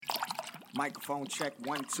Microphone check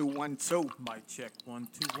 1 2 1 2. Mic check 1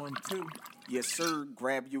 2 1 2. Yes, sir.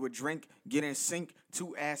 Grab you a drink, get in sync.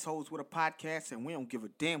 Two assholes with a podcast, and we don't give a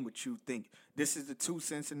damn what you think. This is the 2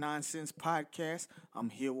 Cents and Nonsense podcast. I'm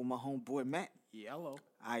here with my homeboy Matt. Yellow.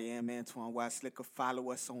 I am Antoine Weislicker.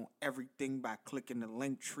 Follow us on everything by clicking the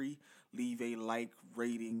link tree. Leave a like,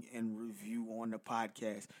 rating, and review on the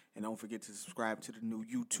podcast. And don't forget to subscribe to the new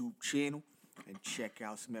YouTube channel and check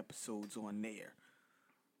out some episodes on there.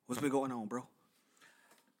 What's been going on, bro?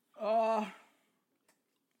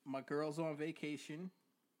 My girl's on vacation,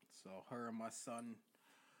 so her and my son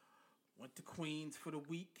went to Queens for the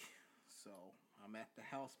week. So I'm at the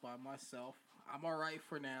house by myself. I'm all right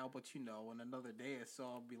for now, but you know, in another day or so,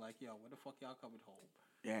 I'll be like, yo, when the fuck y'all coming home?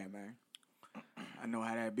 Yeah, man. I know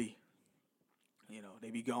how that be. You know, they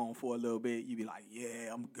be gone for a little bit. You be like,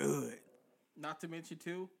 yeah, I'm good. Not to mention,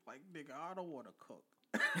 too, like, nigga, I don't want to cook.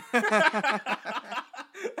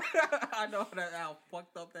 I know how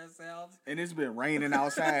fucked up that sounds. And it's been raining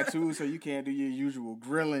outside, too, so you can't do your usual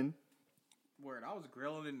grilling. Word, I was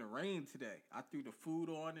grilling in the rain today. I threw the food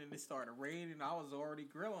on and it started raining. I was already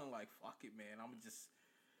grilling like, fuck it, man. I'm going to just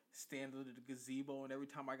stand under the gazebo and every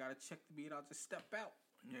time I got to check the meat, I'll just step out.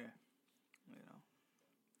 Yeah. You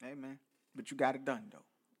know. Hey, man. But you got it done, though.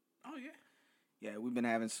 Oh, yeah. Yeah, we've been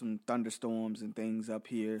having some thunderstorms and things up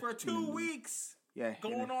here. For 2 weeks. Yeah.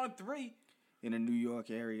 Going on 3. In the New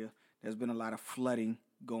York area. There's been a lot of flooding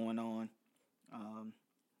going on.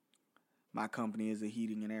 My company is a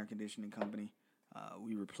heating and air conditioning company.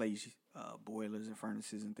 We replace boilers and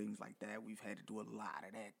furnaces and things like that. We've had to do a lot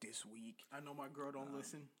of that this week. I know my girl don't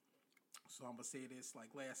listen, so I'm going to say this.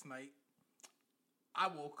 Like last night, I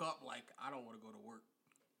woke up like I don't want to go to work.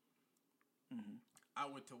 Mm-hmm.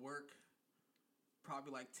 I went to work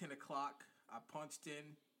probably like 10 o'clock. I punched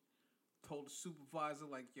in, told the supervisor,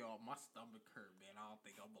 like, yo, my stomach hurt, man. I don't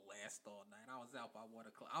think I'm going to last all night. I was out by 1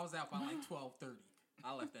 o'clock. I was out by like 12:30.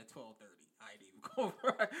 I left at 12:30. I ain't even go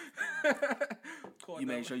right. You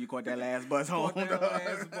made sure you caught that last bus home. Caught that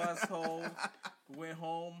last bus home. Went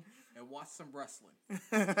home and watched some wrestling.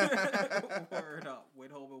 Word up.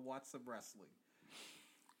 Went home and watched some wrestling.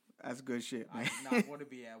 That's good shit, man. I did not want to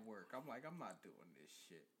be at work. I'm like, I'm not doing this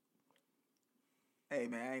shit. Hey,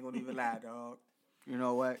 man, I ain't gonna even lie, dog. You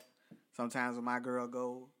know what? Sometimes when my girl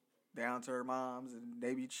go down to her mom's and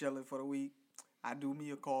they be chilling for the week, I do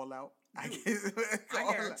me a call out. I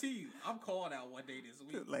guarantee you, I'm calling out one day this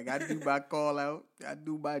week. Like, I do my call out. I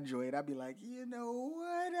do my joint. I be like, you know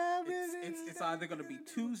what? It's either going to be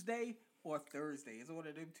Tuesday or Thursday. It's one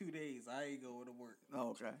of them 2 days. I ain't going to work.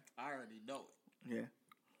 Okay. I already know it. Yeah.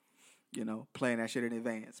 You know, playing that shit in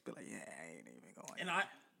advance. Be like, yeah, I ain't even going. And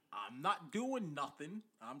I'm not doing nothing.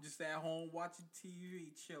 I'm just at home watching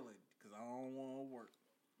TV, chilling, because I don't want to work.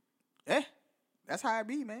 Yeah. That's how it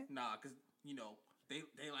be, man. Nah, because, you know,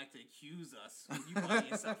 They like to accuse us. When you by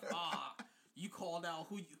yourself, you called out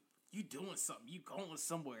who you doing something. You going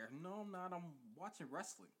somewhere. No, I'm not. I'm watching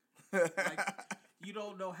wrestling. Like, you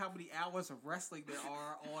don't know how many hours of wrestling there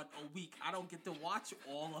are on a week. I don't get to watch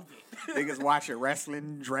all of it. Niggas watching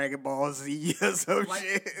wrestling, Dragon Ball Z or some like,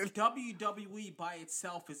 shit. WWE by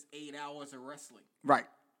itself is 8 hours of wrestling. Right.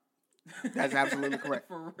 That's absolutely correct.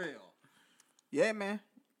 For real. Yeah, man.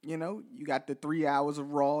 You know, you got the 3 hours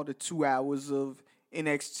of Raw, the 2 hours of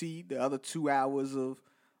NXT, the other 2 hours of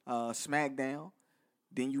SmackDown.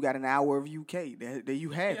 Then you got an hour of UK. There you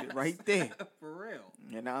have it right there. For real.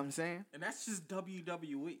 You know what I'm saying? And that's just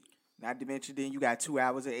WWE. Not to mention, then you got 2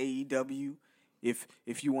 hours of AEW.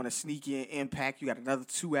 If you want to sneak in Impact, you got another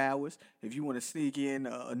 2 hours. If you want to sneak in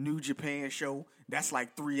a New Japan show, that's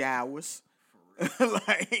like 3 hours. For real.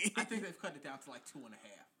 Like, I think they've cut it down to like 2.5.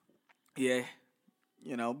 Yeah.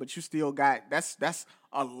 You know, but you still got that's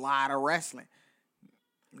a lot of wrestling.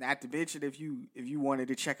 Not to mention if you wanted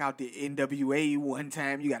to check out the NWA one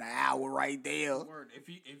time, you got an hour right there. Word. If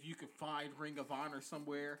you could find Ring of Honor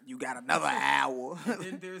somewhere, you got another hour. And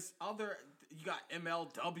then there's other. You got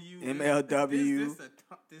MLW. MLW.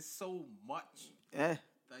 There's so much. Yeah.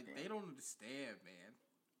 Like they don't understand, man.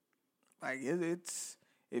 Like it's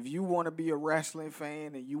if you want to be a wrestling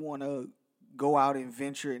fan and you want to go out and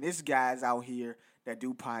venture, and this guys out here that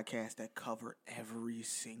do podcasts that cover every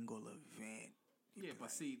single event. Yeah,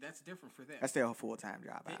 but see, that's different for them. That's their full-time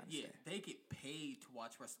job, I understand. Yeah, they get paid to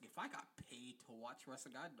watch wrestling. If I got paid to watch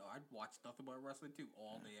wrestling, I'd watch nothing but wrestling too,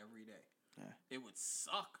 all day, every day. Yeah. It would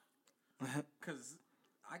suck. Because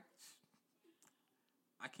I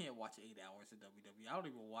can't watch 8 hours of WWE. I don't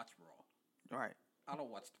even watch Raw. Right. I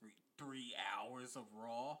don't watch three hours of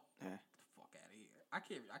Raw. Yeah. Get the fuck out of here.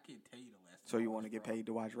 I can't tell you the last. So you want to get paid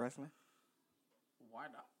to watch wrestling? Why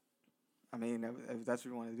not? I mean, if that's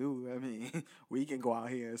what you want to do, I mean, we can go out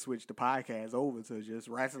here and switch the podcast over to just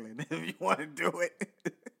wrestling if you want to do it.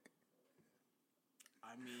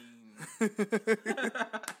 I mean,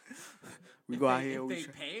 we go out here. If they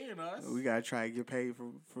paying us, we gotta try to get paid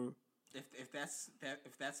for. If that's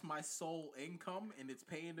my sole income and it's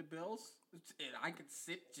paying the bills, and I could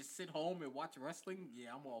just sit home and watch wrestling,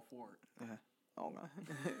 yeah, I'm all for it. Oh man,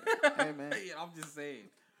 hey man, I'm just saying.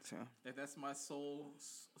 So, if that's my sole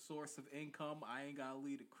source of income, I ain't gotta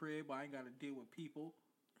leave the crib. I ain't gotta deal with people.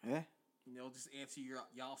 Yeah. You know, just answer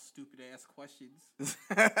y'all stupid ass questions.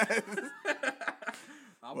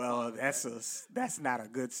 Well, that's not a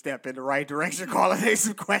good step in the right direction. Calling they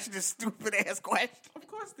some questions, stupid ass questions. Of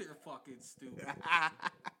course they're fucking stupid.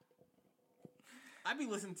 I be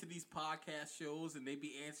listening to these podcast shows and they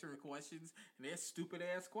be answering questions and they're stupid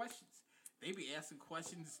ass questions. They be asking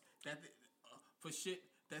questions for shit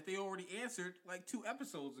that they already answered like 2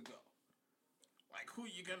 episodes ago. Like who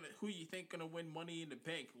you think gonna win Money in the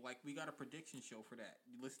Bank? Like we got a prediction show for that.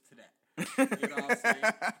 You listen to that. You know what I'm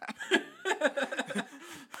saying?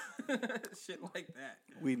 Shit like that.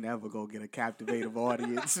 We never go get a captivative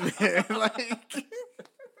audience, man. like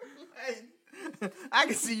I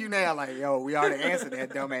can see you now. Like, yo, we already answered that,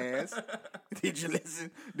 dumbass. Did you listen?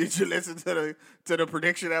 Did you listen to the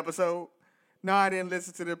prediction episode? No, I didn't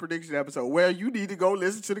listen to the prediction episode. Well, you need to go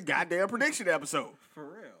listen to the goddamn prediction episode. For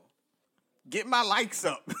real. Get my likes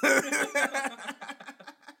up.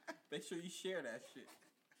 Make sure you share that shit.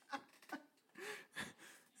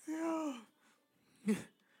 Yo.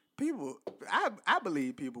 People, I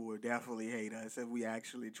believe people would definitely hate us if we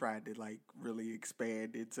actually tried to like really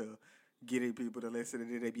expand into getting people to listen,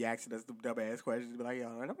 and then they be asking us the dumbass questions. Be like,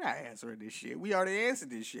 yo, I'm not answering this shit. We already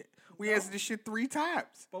answered this shit. We answered this shit 3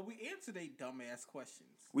 times. But we answer they dumbass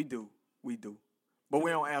questions. We do. But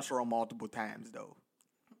we don't answer them multiple times though.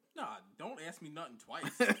 Nah, don't ask me nothing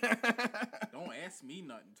twice. Don't ask me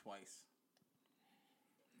nothing twice.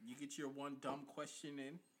 You get your one dumb question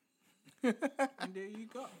in, and there you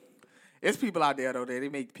go. It's people out there though that they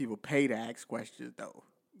make people pay to ask questions though.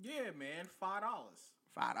 Yeah, man, $5.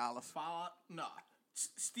 $5. Nah.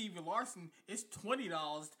 Stevie Larson, it's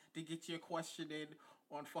 $20 to get your question in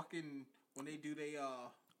on fucking when they do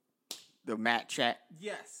the Matt chat.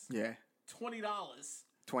 Yes. Yeah. $20.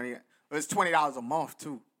 It's $20 a month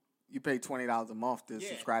too. You pay $20 a month to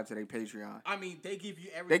subscribe to their Patreon. I mean, they give you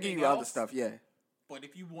everything. They give you else, other stuff, yeah. But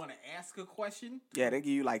if you want to ask a question, yeah, they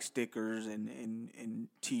give you like stickers and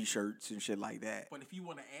T-shirts and shit like that. But if you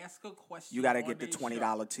want to ask a question, you gotta get the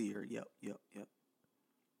 $20 tier. Yep.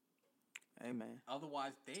 Hey man.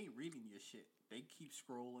 Otherwise, they ain't reading your shit. They keep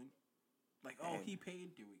scrolling. Like, oh, he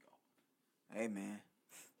paid. There we go. Hey man,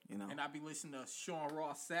 you know. And I be listening to Sean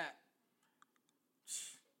Ross Sapp.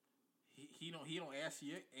 He don't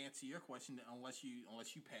answer your question unless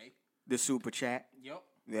you pay. The super chat. Yep.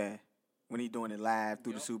 Yeah. When he doing it live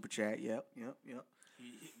through the super chat. Yep.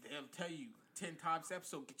 They'll tell you 10 times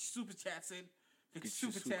episode. Get your super chats in. Get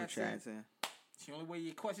your super chats in. It's the only way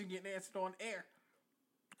your question getting answered on air.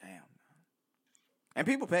 Damn. And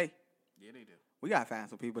people pay. Yeah, they do. We gotta find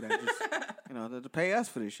some people that just to pay us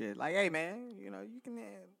for this shit. Like, hey man, you can.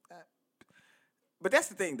 But that's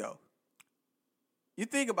the thing though. You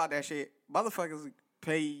think about that shit, motherfuckers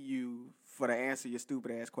pay you for to answer your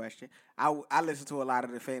stupid ass question. I listen to a lot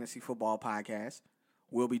of the fantasy football podcasts.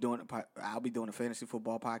 I'll be doing a fantasy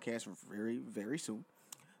football podcast very, very soon.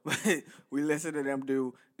 We listen to them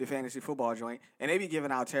do the fantasy football joint, and they be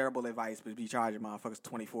giving out terrible advice, but be charging motherfuckers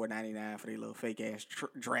 $24.99 for their little fake ass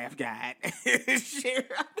draft guide. Shit,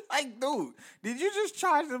 I'm like, dude, did you just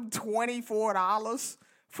charge them $24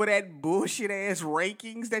 for that bullshit ass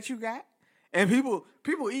rankings that you got? And people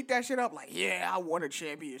eat that shit up like, yeah, I won a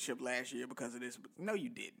championship last year because of this. But no, you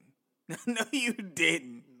didn't. No, you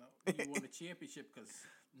didn't. No, you won a championship because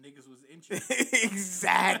niggas was injured.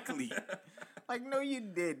 Exactly. Like, no, you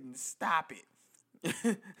didn't. Stop it.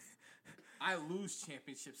 I lose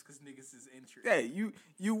championships because niggas is injured. Yeah,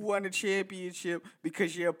 you won a championship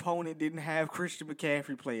because your opponent didn't have Christian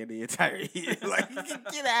McCaffrey playing the entire year. Like,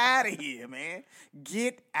 get out of here, man.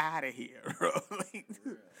 Get out of here, bro. Like,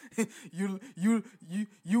 you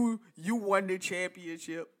won the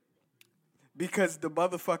championship because the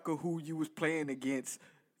motherfucker who you was playing against,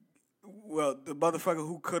 well, the motherfucker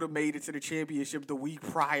who could have made it to the championship the week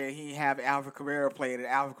prior, he didn't have Alvin Kamara playing, and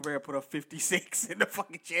Alvin Kamara put up 56 in the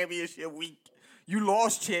fucking championship week. You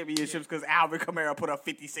lost championships because Alvin Kamara put up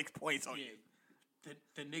 56 points on you.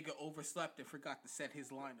 the nigga overslept and forgot to set his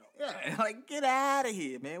lineup. Yeah, like get out of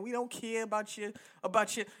here, man. We don't care about you.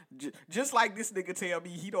 Just like this nigga tell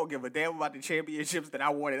me he don't give a damn about the championships that I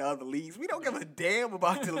won in other leagues. We don't give a damn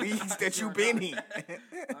about the leagues that you've been in.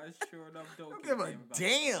 I sure enough don't give a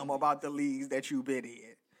damn about the leagues that you've been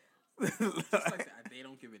in. Just like that, they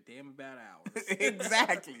don't give a damn about ours.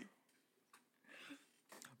 Exactly.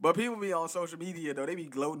 But people be on social media though, they be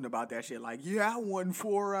gloating about that shit. Like, yeah, I won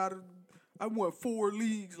 4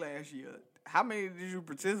 leagues last year. How many did you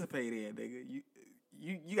participate in, nigga?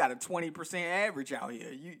 You got a 20% average out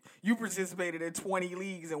here. You participated in 20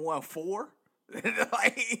 leagues and won 4?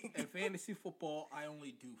 Like, in fantasy football, I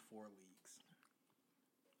only do 4 leagues.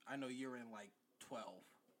 I know you're in like 12.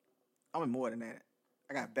 I'm in more than that.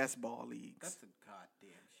 I got best ball leagues. That's a goddamn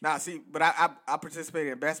shit. Nah, see, but I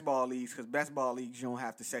participated in best ball leagues because best ball leagues you don't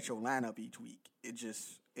have to set your lineup each week.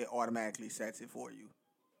 It automatically sets it for you.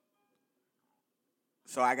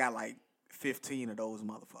 So I got like 15 of those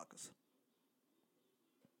motherfuckers.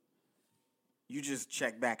 You just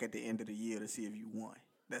check back at the end of the year to see if you won.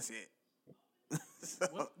 That's it.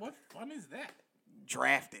 So, what fun is that?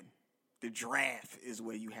 Drafting. The draft is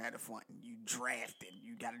where you had the fun. You drafted.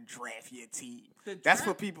 You got to draft your team. That's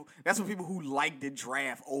what people who like the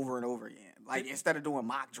draft over and over again. Like instead of doing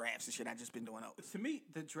mock drafts and shit, I just been doing those. To me,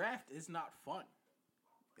 the draft is not fun.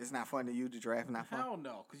 It's not fun to you. The draft not fun. Hell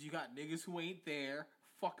no, because you got niggas who ain't there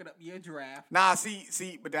fucking up your draft. Nah,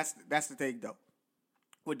 see, but that's the thing though.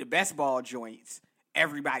 With the best ball joints,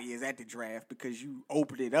 everybody is at the draft because you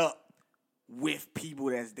open it up with people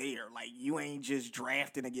that's there. Like, you ain't just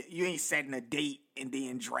drafting again. You ain't setting a date and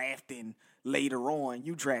then drafting later on.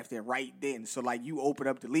 You drafting right then. So, like, you open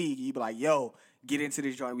up the league, you be like, yo, get into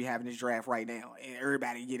this joint. We having this draft right now. And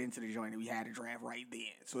everybody get into the joint and we had a draft right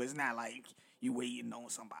then. So, it's not like you waiting on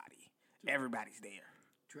somebody. Everybody's there.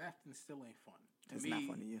 Drafting still ain't fun. It's not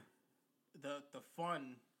fun to you. The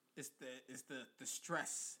fun is the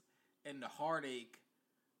stress and the heartache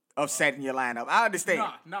of setting your lineup. I understand.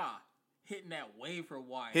 Nah. Hitting that waiver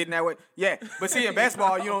wire. Hitting that way. Yeah. But see, in best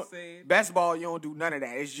ball, you don't do none of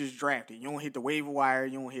that. It's just drafting. You don't hit the waiver wire.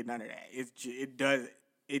 You don't hit none of that.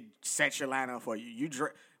 It sets your lineup for you.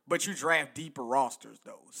 But you draft deeper rosters,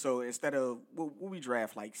 though. So instead of, what we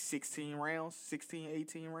draft, like 16 rounds, 16,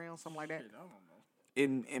 18 rounds, something like that? Shit, I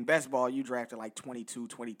don't know. In best ball, you drafted like 22,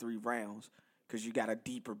 23 rounds because you got a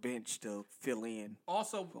deeper bench to fill in.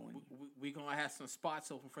 Also, we're going to have some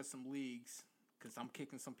spots open for some leagues. Because I'm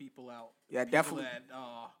kicking some people out. Yeah, people definitely.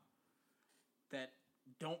 That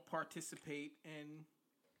don't participate in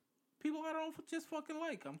people I don't just fucking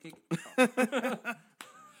like. I'm kicking out.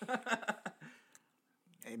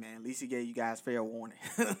 Hey, man, at least he gave you guys fair warning.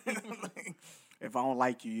 If I don't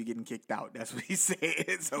like you, you're getting kicked out. That's what he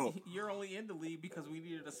said. So you're only in the league because we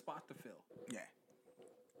needed a spot to fill. Yeah.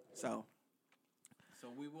 So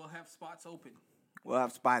we will have spots open. We'll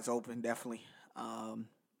have spots open, definitely.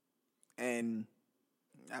 And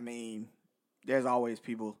I mean, there's always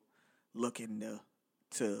people looking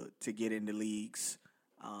to get into leagues.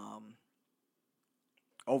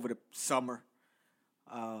 Over the summer,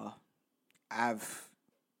 I've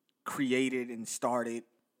created and started,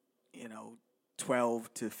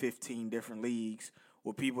 12 to 15 different leagues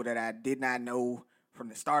with people that I did not know from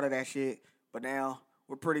the start of that shit, but now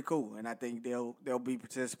we're pretty cool, and I think they'll be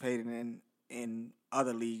participating in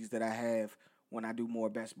other leagues that I have when I do more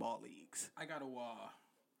best ball leagues. I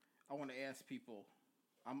want to ask people.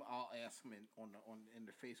 I'll ask them in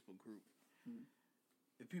the Facebook group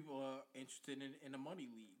if people are interested in a money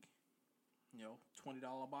league.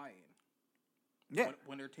 $20 buy-in. Yeah.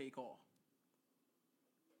 Winner take all.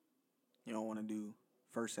 You don't want to do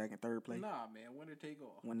first, second, third place? Nah, man. Winner take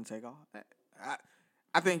all. Winner take all.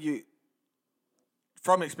 I think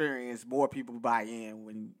from experience, more people buy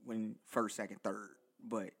in when first, second, third,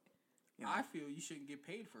 but. I feel you shouldn't get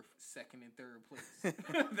paid for second and third place.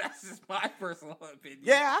 That's just my personal opinion.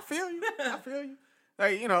 Yeah, I feel you.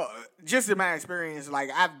 Like, just in my experience,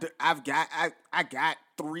 like I got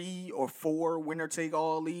 3 or 4 winner take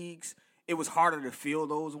all leagues. It was harder to fill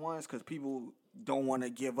those ones because people don't want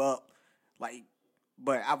to give up.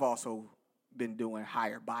 But I've also been doing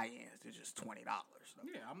higher buy-ins to just $20.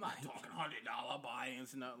 Yeah, I'm not talking $100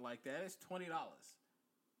 buy-ins, nothing like that. It's $20.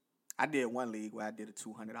 I did one league where I did a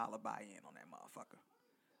 $200 buy-in on that motherfucker.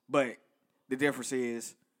 But the difference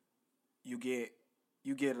is you get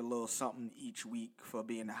a little something each week for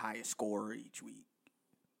being the highest scorer each week.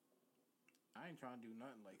 I ain't trying to do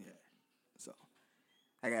nothing like that. So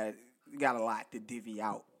I got a lot to divvy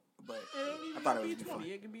out, but I thought it was $20. fun.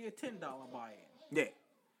 It can be a $10 buy-in. Yeah.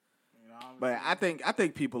 But I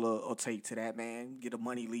think people will take to that, man. Get a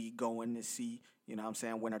money league going to see, you know what I'm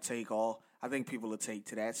saying, winner take all. I think people will take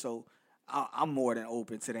to that. So I'm more than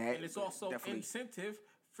open to that. And it's also incentive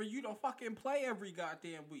for you to fucking play every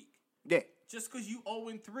goddamn week. Yeah. Just because you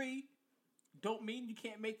 0-3 don't mean you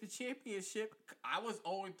can't make the championship. I was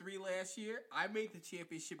 0-3 last year. I made the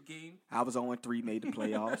championship game. I was 0-3, made the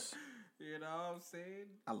playoffs. You know what I'm saying?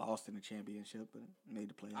 I lost in the championship, but made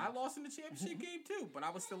the playoffs. I lost in the championship game too, but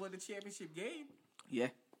I was still in the championship game. Yeah.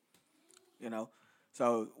 You know,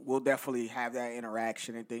 so we'll definitely have that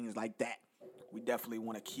interaction and things like that. We definitely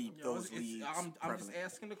want to keep those leagues. I'm just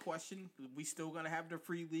asking the question. We still gonna have the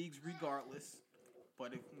free leagues regardless.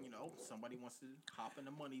 But if somebody wants to hop in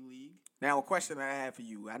the money league. Now, a question I have for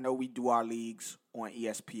you. I know we do our leagues on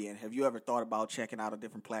ESPN. Have you ever thought about checking out a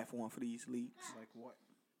different platform for these leagues? Like what?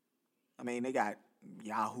 I mean, they got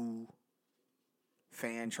Yahoo,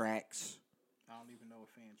 Fantrax. I don't even know what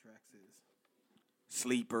Fantrax is.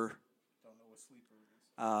 Sleeper. Don't know what Sleeper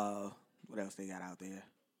is. What else they got out there?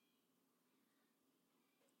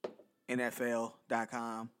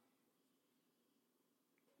 NFL.com.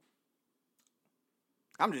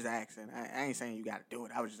 I'm just asking. I ain't saying you got to do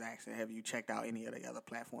it. I was just asking, have you checked out any of the other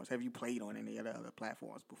platforms? Have you played on any of the other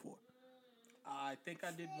platforms before? I think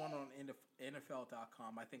I did one on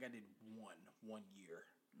NFL.com. I think I did one year.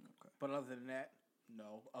 Okay. But other than that,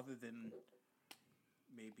 no. Other than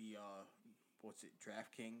maybe, what's it,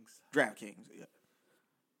 DraftKings? DraftKings, yeah.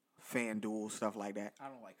 FanDuel, stuff like that. I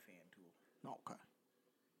don't like FanDuel. Okay.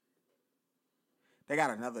 They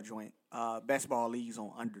got another joint. Best ball leagues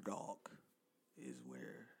on Underdog is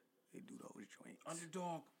where they do those joints.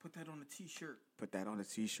 Underdog, put that on a t-shirt. Put that on a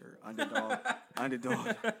t-shirt. Underdog.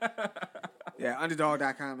 Underdog. Yeah,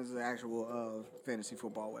 Underdog.com is the actual fantasy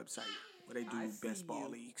football website where they do best ball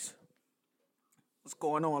leagues. What's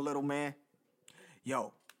going on, little man?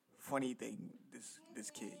 Yo, funny thing, this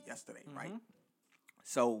kid yesterday, right?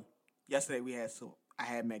 So yesterday I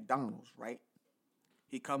had McDonald's, right?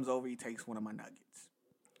 He comes over, he takes one of my nuggets.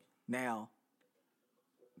 Now,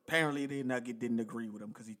 apparently the nugget didn't agree with him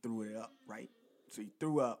because he threw it up, right? So he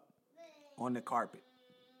threw up on the carpet.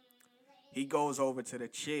 He goes over to the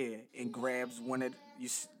chair and grabs one of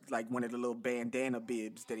the little bandana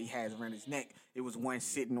bibs that he has around his neck. It was one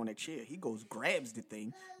sitting on a chair. He goes, grabs the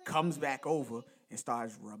thing, comes back over, and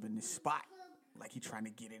starts rubbing the spot like he's trying to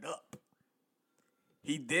get it up.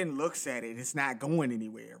 He then looks at it. It's not going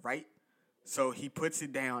anywhere, right? So he puts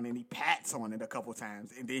it down and he pats on it a couple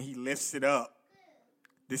times, and then he lifts it up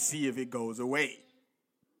to see if it goes away.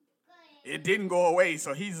 It didn't go away,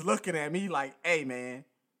 so he's looking at me like, hey, man,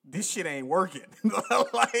 this shit ain't working.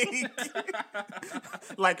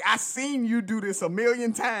 like, I seen you do this a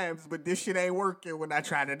million times, but this shit ain't working when I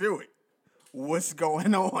try to do it. What's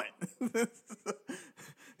going on?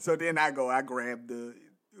 So then I grab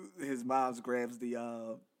his mom grabs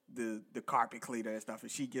the carpet cleaner and stuff,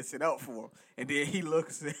 and she gets it up for him. And then he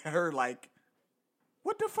looks at her like,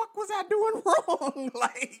 what the fuck was I doing wrong?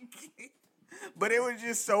 But it was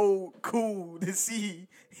just so cool to see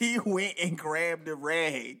he went and grabbed the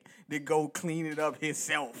rag to go clean it up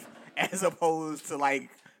himself, as opposed to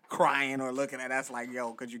crying or looking at us like,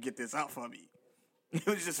 yo, could you get this up for me? It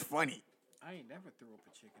was just funny. I ain't never threw up a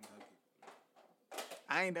chicken nugget.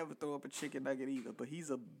 I ain't never throw up a chicken nugget either, but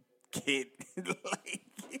he's a kid. Did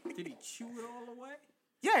he chew it all away?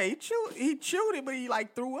 Yeah, he chewed it, but he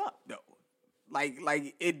threw up though. Like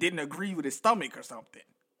it didn't agree with his stomach or something.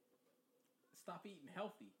 Stop eating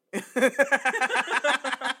healthy.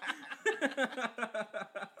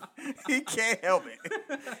 He can't help it.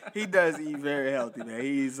 He does eat very healthy, man.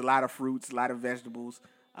 He eats a lot of fruits, a lot of vegetables.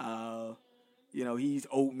 He eats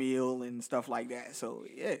oatmeal and stuff like that. So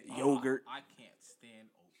yeah, yogurt. I can't stand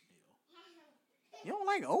oatmeal. You don't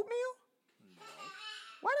like oatmeal? No.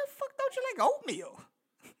 Why the fuck don't you like oatmeal?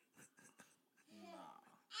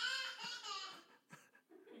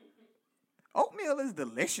 Oatmeal is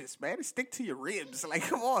delicious, man. It stick to your ribs.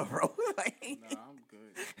 Come on, bro. Nah, I'm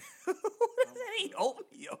good. Who doesn't eat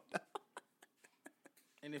oatmeal?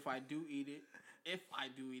 And if I do eat it,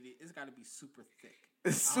 it's got to be super thick.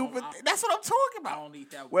 It's super thick. That's what I'm talking about. I don't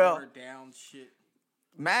eat that watered down shit.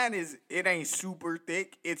 Mine it ain't super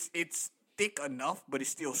thick. It's thick enough, but it's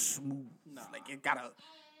still smooth. Nah. It gotta,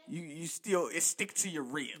 it stick to your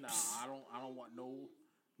ribs. Nah, I don't want no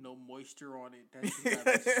moisture on it. That shit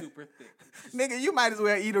gotta be super thick. Nigga, you might as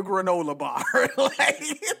well eat a granola bar.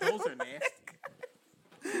 Those are nasty.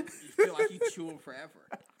 You feel like you chew them forever.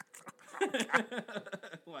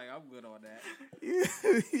 I'm good on that.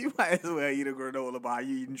 You might as well eat a granola bar.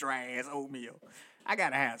 You eating dry ass oatmeal. I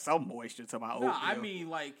gotta have some moisture to my oatmeal. I mean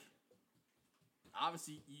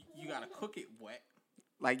Obviously, you gotta cook it wet.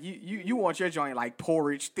 Like you want your joint like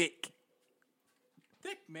porridge thick,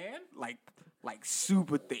 Thick, man. like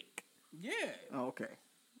super thick. Yeah. Okay.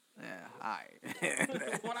 Yeah, all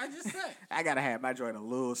right. What I just said. I gotta have my joint a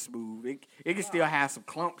little smooth. It can still have some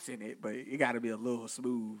clumps in it, but it gotta be a little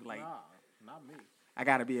smooth. Like Nah, not me. I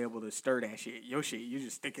gotta be able to stir that shit. Your shit, you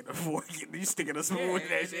just sticking the fork. You sticking a spoon in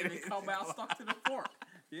that and shit. then it come out stuck to the fork.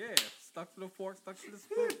 Yeah, stuck to the fork, stuck to the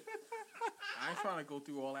spoon. I ain't trying to go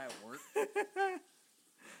through all that work.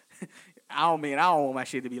 I don't want my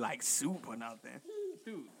shit to be like soup or nothing.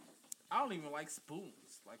 Dude, I don't even like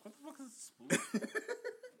spoons. Like, what the fuck is a spoon?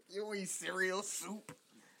 You don't eat cereal, soup.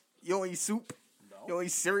 You don't eat soup. No. You don't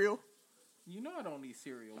eat cereal. You know I don't eat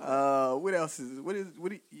cereal. What else is? What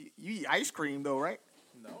you eat ice cream though, right?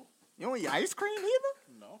 No. You don't eat ice cream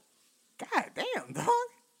either. No. God damn, dog.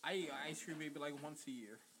 I eat ice cream maybe like once a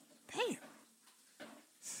year. Damn.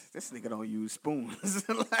 This nigga don't use spoons.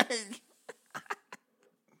 Like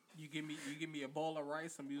You give me a bowl of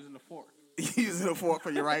rice, I'm using a fork. you using a fork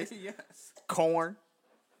for your rice. Yes. Corn.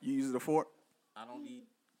 You using a fork. I don't eat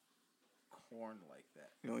corn like that.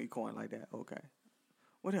 You don't eat corn like that. Okay.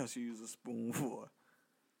 What else you use a spoon for?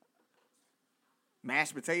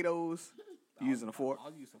 Mashed potatoes. You using a fork.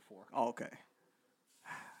 I'll use a fork. Oh, okay.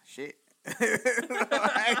 Shit.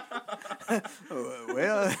 Like,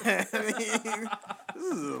 well, I mean,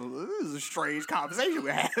 this is a strange conversation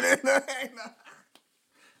we're having.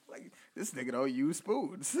 Like, this nigga don't use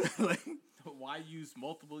spoons. Like, Why use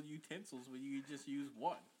multiple utensils when you just use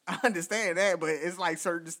one? I understand that, but it's like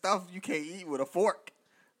certain stuff you can't eat with a fork.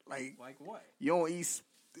 Like what? you don't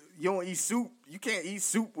eat soup. You can't eat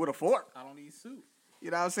soup with a fork. I don't eat soup.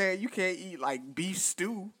 You know what I'm saying? You can't eat like beef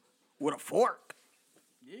stew with a fork.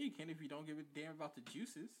 Yeah, you can if you don't give a damn about the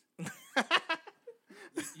juices.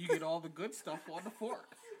 You get all the good stuff on the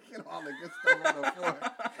fork. Get all the good stuff on the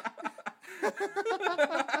fork.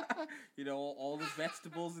 You know, all the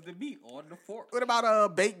vegetables and the meat on the fork. What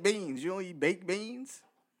about baked beans? You don't eat baked beans?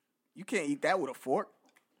 You can't eat that with a fork.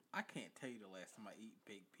 I can't tell you the last time I eat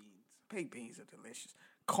baked beans. Baked beans are delicious.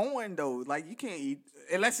 Corn though, like you can't eat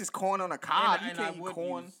unless it's corn on a cob. You and can't I eat would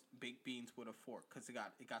corn. use baked beans with a fork because it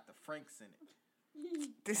got the Franks in it.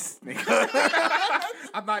 This nigga.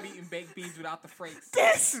 I'm not eating baked beans without the Franks.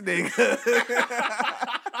 This nigga.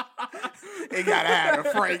 It gotta have the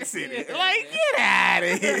Franks in it. Yeah, Like, man. get out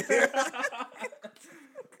of here.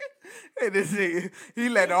 And this nigga, he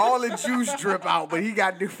let all the juice drip out, but he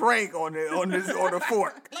got the Frank on the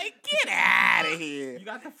fork. Like, get out of here. You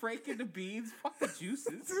got the Frank in the beans. Fuck the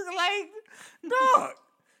juices. Like, dog.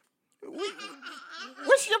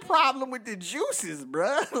 What's your problem with the juices,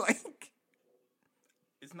 bruh? Like,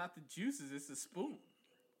 It's not the juices. It's the spoon.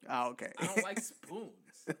 oh, okay. I don't like spoons.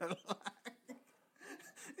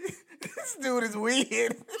 This dude is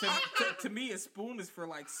weird. To me, a spoon is for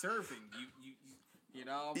like serving. You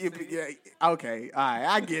know what I'm saying? Yeah, okay, all right,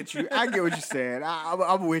 I get you. I get what you're saying.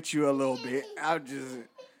 I'm with you a little bit. I'm just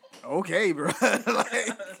okay, bro. Like,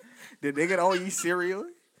 the nigga don't eat cereal.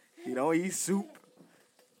 He don't eat soup.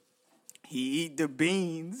 He eat the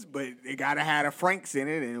beans, but they gotta have the Franks in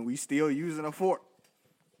it, and we still using a fork.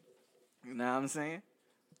 You know what I'm saying?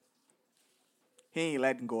 He ain't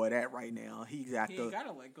letting go of that right now. He He ain't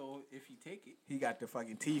gotta let go if you take it. He got the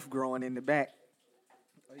fucking teeth growing in the back.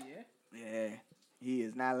 Oh yeah. Yeah, he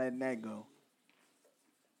is not letting that go.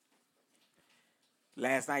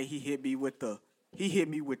 Last night he hit me with the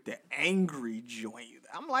angry joint.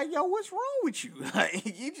 I'm like, yo, what's wrong with you? Like,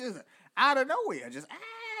 you just out of nowhere, just da,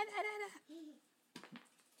 da, da.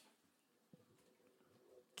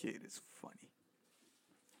 Kid is funny.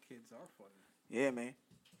 Kids are funny. Yeah, man.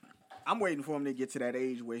 I'm waiting for him to get to that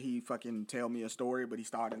age where he fucking tell me a story, but he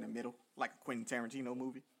start in the middle, like a Quentin Tarantino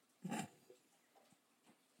movie.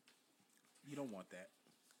 You don't want that.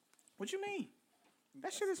 What you mean?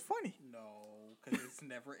 That shit is funny. No, because it's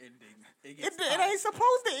never ending. It ain't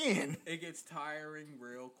supposed to end. It gets tiring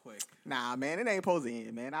real quick. Nah, man, it ain't supposed to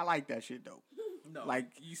end, man. I like that shit though. No, Like-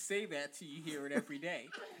 you say that till you hear it every day.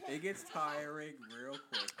 It gets tiring real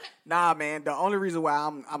quick. Nah, man. The only reason why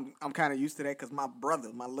I'm kind of used to that because my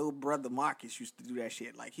little brother Marcus used to do that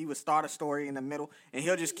shit. Like he would start a story in the middle and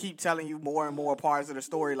he'll just keep telling you more and more parts of the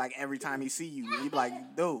story. Like every time he see you, and you be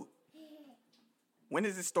like, dude, when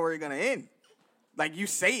is this story gonna end? Like you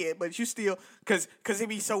say it, but you still cause it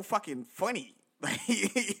be so fucking funny. Like you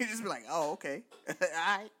just be like, oh okay, all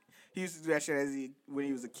right. He used to do that shit when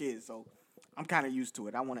he was a kid, so I'm kind of used to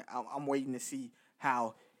it. I'm waiting to see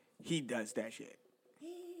how he does that shit.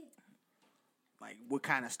 Like what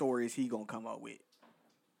kind of stories he gonna come up with?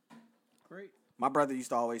 Great. My brother used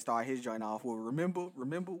to always start his joint off with,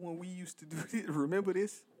 remember when we used to do this? Remember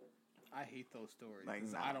this? I hate those stories. Like,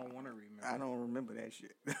 nah, I don't want to remember. I don't remember that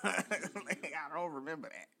shit. Like, I don't remember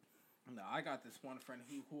that. No, I got this one friend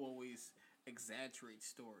who always exaggerates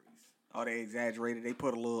stories. Oh, they exaggerated. They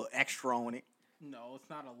put a little extra on it. No, it's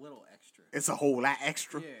not a little extra. It's a whole lot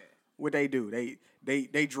extra. Yeah. What they do?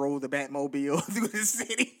 They drove the Batmobile through the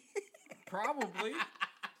city. Probably.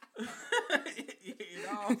 You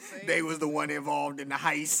know what I'm saying? They was the one involved in the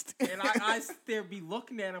heist. And I sit there be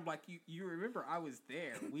looking at him like, you remember I was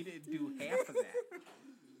there. We didn't do half of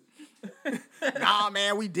that. Nah,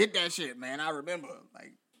 man, we did that shit, man. I remember.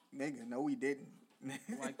 Like, nigga, no, we didn't.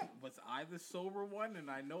 Like, was I the sober one?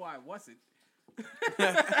 And I know I wasn't.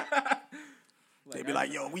 They be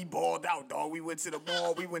like, yo, we balled out, dog. We went to the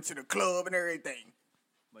mall, we went to the club and everything.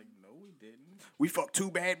 Like, no, we didn't. We fucked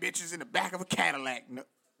 2 bad bitches in the back of a Cadillac.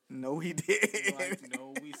 No, he didn't. Like,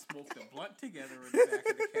 no, we smoked a blunt together in the back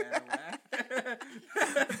of the Cadillac.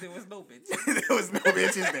 There was no bitches. There was no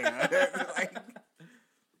bitches there. Like,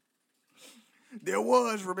 there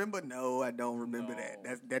was, remember? No, I don't remember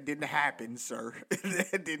that. That didn't happen, sir.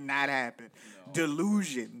 That did not happen. No.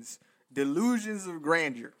 Delusions of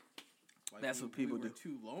grandeur. Like that's what people do. We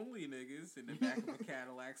were 2 lonely niggas in the back of a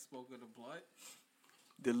Cadillac smoking a blunt.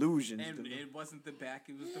 Delusions. And it wasn't the back,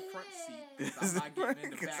 it was the front seat. I'm not getting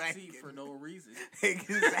in the back seat for no reason.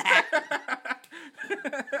 Exactly.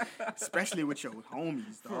 Especially with your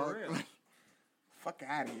homies, dog. For real. Fuck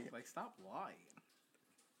out of here. Like, stop lying.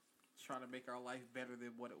 Trying to make our life better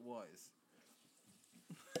than what it was.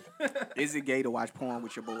 Is it gay to watch porn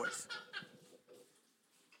with your boys?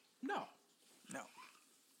 No. No.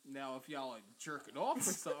 Now, if y'all are jerking off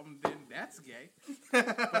or something, then that's gay. But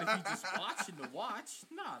if you just watching to watch,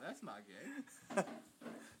 nah, that's not gay.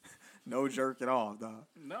 No jerking off, dog.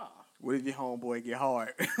 Nah. What if your homeboy get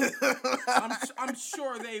hard? I'm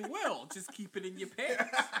sure they will. Just keep it in your pants.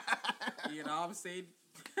 You know what I'm saying?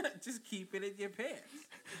 Just keep it in your pants.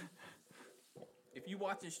 If you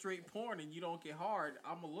watching straight porn and you don't get hard,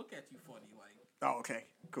 I'm going to look at you funny. Like, oh, okay.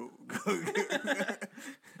 Cool.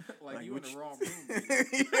 like you in the wrong room.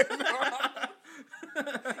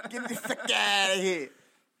 Get the fuck out of here.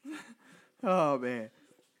 Oh, man.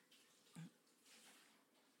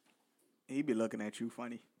 He be looking at you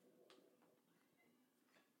funny.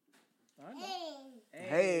 I know.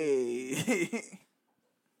 Hey.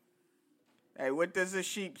 Hey, what does a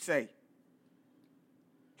sheep say?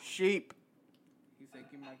 Sheep. He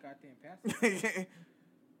said, give me my goddamn password.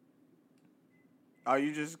 Oh,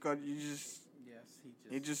 you just Yes,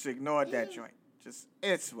 he just ignored that joint.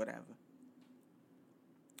 It's whatever.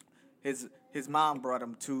 His mom brought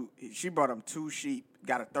him 2. She brought him 2 sheep.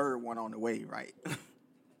 Got a 3rd one on the way, right?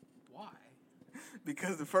 Why?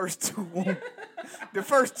 Because the first 2 won't. The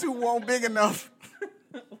first 2 won't big enough.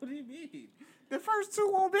 What do you mean? The first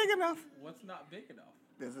 2 won't big enough. What's not big enough?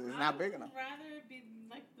 It's not big enough. I'd rather it be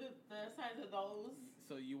like the size of those.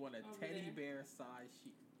 So you want a teddy bear size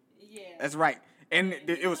sheep? Yeah. That's right. And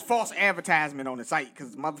it was false advertisement on the site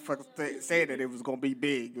because motherfuckers said that it was going to be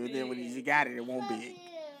big. And then when he got it, it won't be big.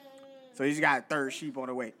 So he's got a 3rd sheep on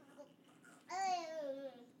the way.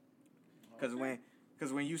 Because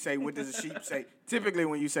when you say, what does a sheep say? Typically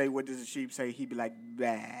when you say, what does a sheep say? He'd be like,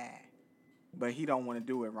 bah. But he don't want to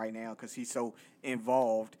do it right now because he's so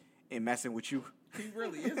involved in messing with you. He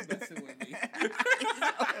really is messing with me.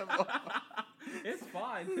 It's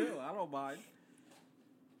fine, too. I don't mind.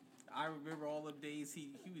 I remember all the days he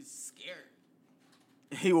was scared.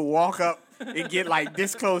 He would walk up and get like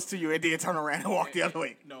this close to you and then turn around and walk the other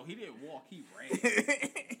way. No, he didn't walk. He ran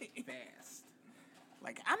fast.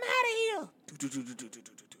 Like, I'm out of here.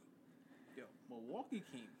 Yo, Milwaukee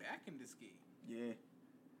came back in this game.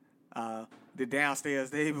 Yeah. The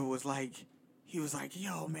downstairs neighbor was like,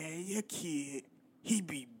 yo, man, your kid, he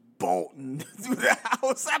be bolting through the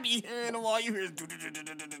house. I be hearing him all you hear is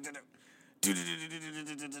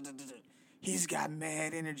he's got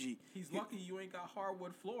mad energy. He's lucky you ain't got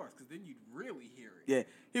hardwood floors, because then you'd really hear it. Yeah.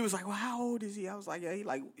 He was like, well, how old is he? I was like, yeah, he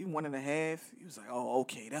 1.5. He was like, oh,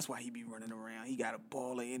 okay, that's why he be running around. He got a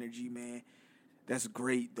ball of energy, man. That's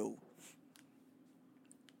great, though.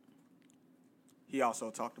 He also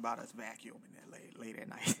talked about us vacuuming that late at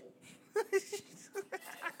night.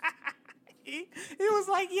 he was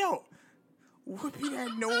like, yo, what be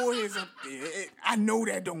that noise up there? I know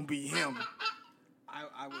that don't be him.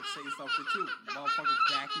 I would say something too. Motherfuckers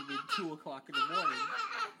vacuuming 2 o'clock in the morning.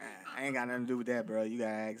 I ain't got nothing to do with that, bro. You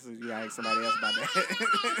gotta ask somebody else about that.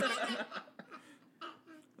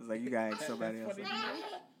 It's like you gotta ask somebody else.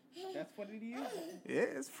 That's funny to you? Yeah,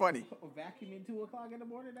 it's funny. Vacuuming 2 o'clock in the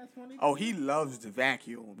morning, that's funny? Oh, he loves the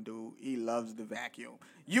vacuum, dude. He loves the vacuum.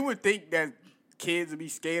 You would think that kids would be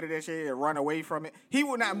scared of that shit and run away from it. He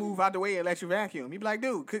would not move out the way and let you vacuum. He'd be like,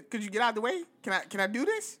 dude, could you get out the way? Can I do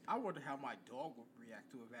this? I wonder how my dog would react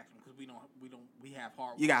to a vacuum because we have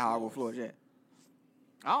hardwood. You got hardwood floors, yeah.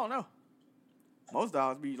 I don't know. Most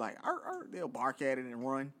dogs be like, they'll bark at it and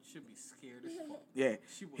run. Should be scared as fuck. Yeah.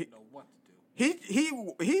 She wouldn't know what to do.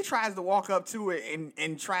 He tries to walk up to it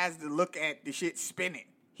and tries to look at the shit spinning.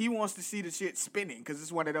 He wants to see the shit spinning because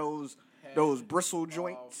it's one of those bristle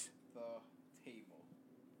joints. The table.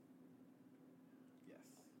 Yes.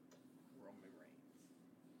 Roman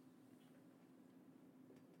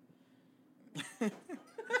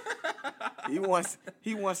Reigns.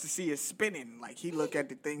 He wants to see it spinning. Like he look at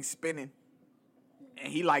the thing spinning,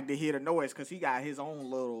 and he like to hear the noise because he got his own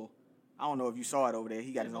little. I don't know if you saw it over there.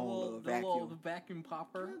 He got his own little vacuum. The vacuum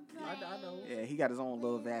popper. I know. Yeah, he got his own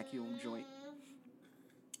little vacuum joint.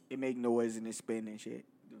 It make noise and it spin and shit.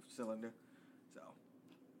 The cylinder. So.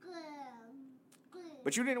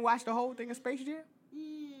 But you didn't watch the whole thing of Space Jam?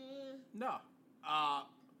 No.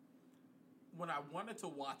 When I wanted to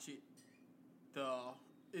watch it,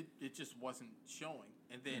 it just wasn't showing.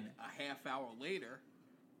 And then a half hour later,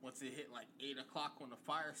 once it hit like 8 o'clock on the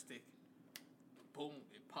Fire Stick, boom,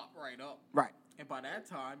 it popped right up. Right. And by that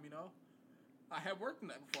time, I had worked the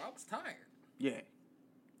night before. I was tired. Yeah.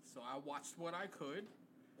 So I watched what I could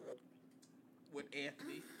with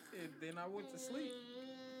Anthony, and then I went to sleep.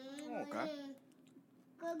 Okay.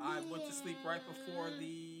 I went to sleep right before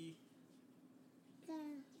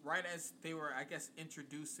right as they were, I guess,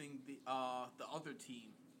 introducing the other team,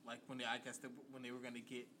 like when they were going to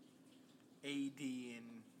get AD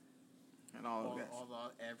and all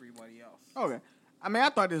everybody else. Okay. I mean, I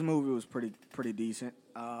thought this movie was pretty decent.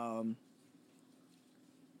 I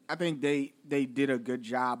think they did a good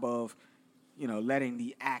job of, letting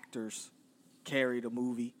the actors carry the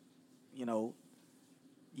movie.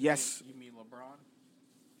 Yes. You mean LeBron?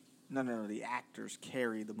 No. The actors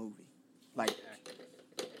carry the movie,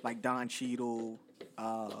 like Don Cheadle,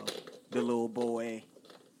 the little boy,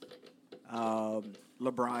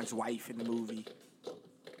 LeBron's wife in the movie.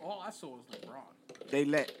 All I saw was LeBron.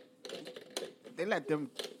 They let them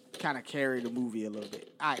kind of carry the movie a little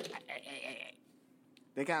bit.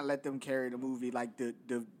 They kind of let them carry the movie, like the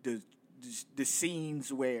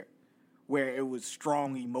scenes where it was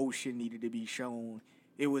strong emotion needed to be shown.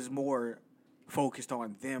 It was more focused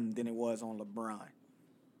on them than it was on LeBron.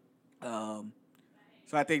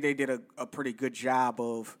 So I think they did a pretty good job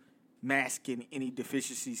of masking any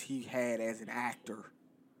deficiencies he had as an actor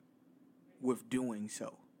with doing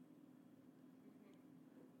so.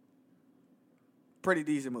 Pretty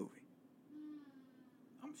decent movie.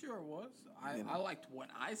 I'm sure it was. I liked what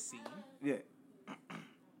I seen. Yeah.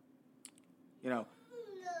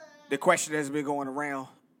 The question that's been going around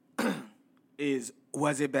is,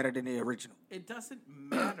 was it better than the original? It doesn't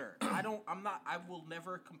matter. I will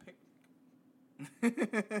never compare.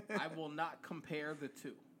 I will not compare the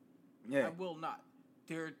two. Yeah. I will not.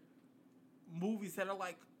 They're movies that are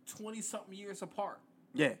like 20-something years apart.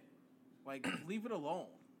 Yeah. Like, leave it alone.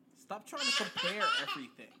 Stop trying to compare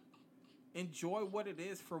everything. Enjoy what it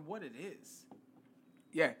is for what it is.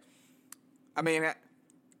 Yeah. I mean,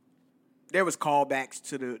 there was callbacks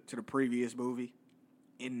to the previous movie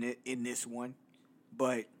in this one,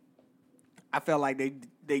 but I felt like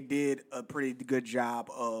they did a pretty good job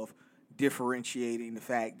of differentiating the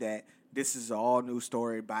fact that this is an all new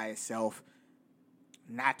story by itself,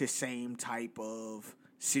 not the same type of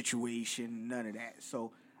situation, none of that.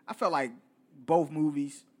 So I felt like both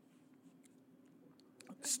movies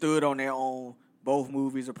stood on their own. Both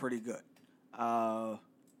movies are pretty good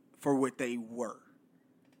for what they were.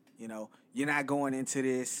 You're not going into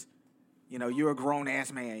this. You're a grown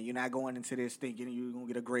ass man. You're not going into this thinking you're gonna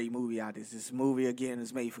get a great movie out of this. This movie again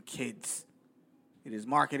is made for kids. It is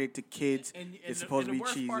marketed to kids. And it's supposed to be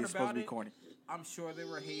cheesy. It's supposed to be corny. I'm sure there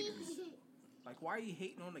were haters. Like, why are you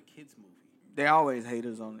hating on a kids movie? They always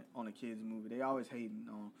haters on a kids movie. They always hating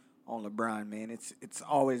on LeBron, man. It's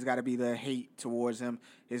always got to be the hate towards him.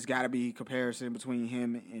 It's got to be comparison between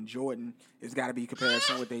him and Jordan. It's got to be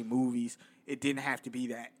comparison with their movies. It didn't have to be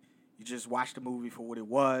that. You just watch the movie for what it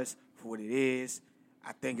was, for what it is.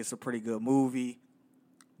 I think it's a pretty good movie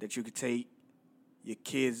that you could take your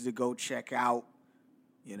kids to go check out,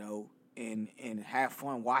 and have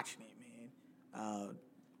fun watching it, man.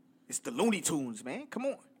 It's the Looney Tunes, man. Come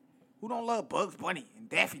on. Who don't love Bugs Bunny and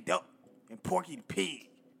Daffy Duck and Porky the Pig?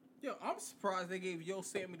 Yo, I'm surprised they gave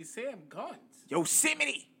Yosemite Sam guns.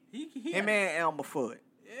 Yosemite. He Him and Elmer Fudd.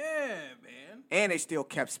 Yeah, man. And they still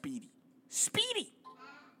kept Speedy. Speedy!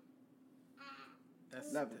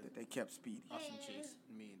 That's Love it that they kept Speedy. us and Jason,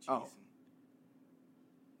 me and Jason. Oh.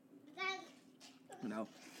 You know,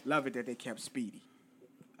 love it that they kept Speedy.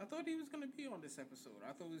 I thought he was gonna be on this episode.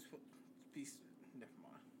 I thought he was supposed to be. Never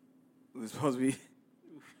mind. It was supposed to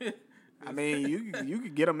be. I mean, you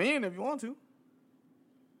could get him in if you want to.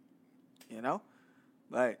 You know?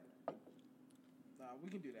 But. Nah, we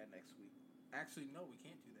can do that next week. Actually, no, we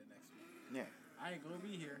can't do that next week. Yeah. I ain't gonna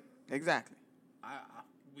be here. Exactly.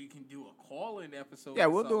 We can do a call-in episode. Yeah,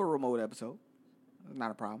 we'll do a remote episode.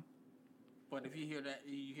 Not a problem. But if you hear that,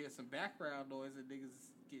 you hear some background noise and niggas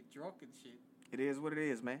get drunk and shit. It is what it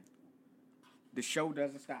is, man. The show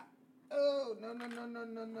doesn't stop. Oh, no,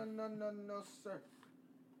 sir.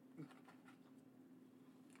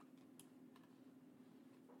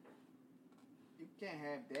 You can't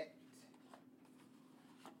have that.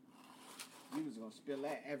 You was gonna spill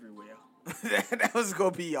that everywhere. That was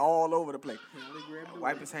gonna be all over the place.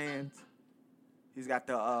 Wipe his hands. He's got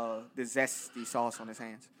the zesty sauce on his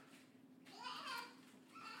hands.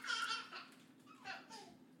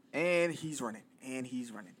 And he's running. He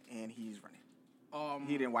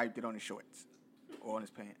didn't wipe it on his shorts or on his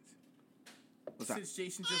pants. What's up? Since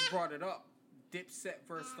Jason just brought it up, Dipset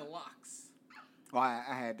versus the Locks. Well,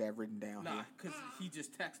 I had that written down Nah, here. because he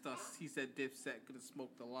just texted us. He said Dipset could have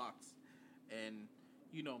smoked the Locks. And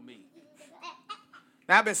you know me.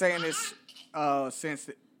 Now, I've been saying this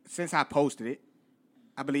since I posted it.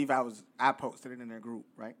 I believe I posted it in their group,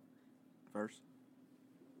 right?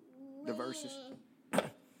 The verses.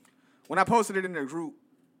 When I posted it in the group,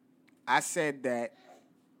 I said that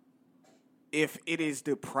if it is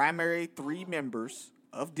the primary three members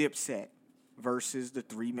of Dipset versus the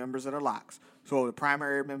three members of the Locks, so the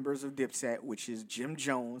primary members of Dipset, which is Jim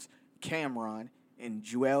Jones, Cameron, and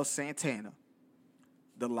Joel Santana,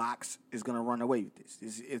 the Locks is going to run away with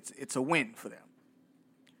this. It's a win for them.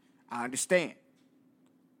 I understand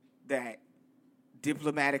that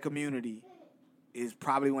Diplomatic Immunity is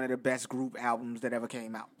probably one of the best group albums that ever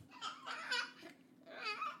came out.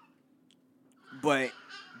 But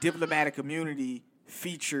Diplomatic Immunity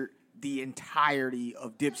featured the entirety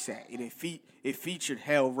of Dipset. It featured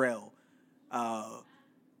Hell Rell,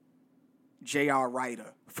 J.R.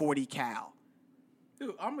 Ryder, 40 Cal.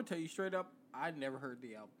 Dude, I'm going to tell you straight up, I never heard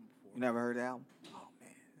the album before. You never heard the album? Oh, man.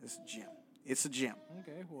 It's a gem. It's a gem.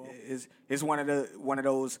 Okay, well. It's one of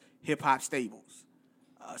those hip-hop staples.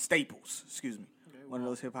 Excuse me. Okay, well, one of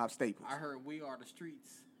those hip-hop staples. I heard We Are the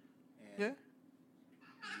Streets. Yeah. Yeah.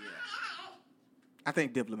 I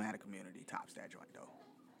think Diplomatic Immunity tops that joint, though.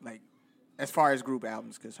 Like, as far as group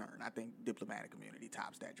albums concerned, I think Diplomatic Immunity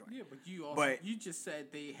tops that joint. Yeah, but you just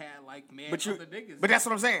said they had, like, man other niggas. But that's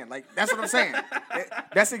what I'm saying. Like, that's what I'm saying.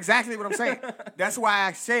 That's exactly what I'm saying. That's why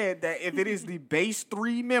I said that if it is the base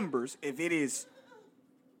three members, if it is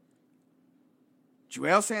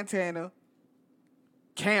Joel Santana,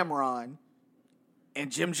 Cameron,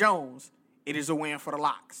 and Jim Jones, it is a win for the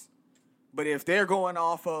Locks. But if they're going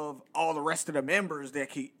off of all the rest of the members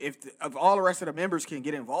if all the rest of the members can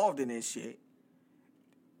get involved in this shit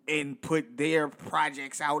and put their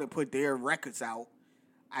projects out and put their records out,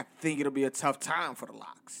 I think it'll be a tough time for the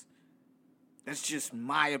Locks. That's just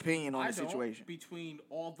my opinion on the situation. Between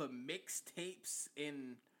all the mixtapes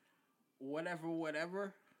and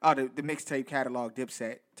whatever. Oh, the mixtape catalog,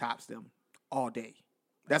 Dipset tops them all day.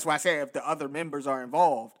 That's why I said if the other members are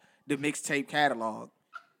involved, the mixtape catalog,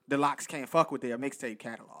 the Locks can't fuck with their mixtape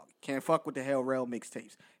catalog. Can't fuck with the Hell Rell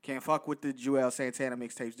mixtapes. Can't fuck with the Joel Santana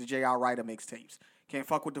mixtapes, the J.R. Ryder mixtapes. Can't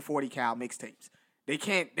fuck with the 40 Cal mixtapes. They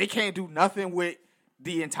can't do nothing with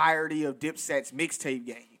the entirety of Dipset's mixtape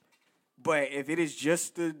game. But if it is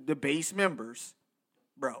just the base members,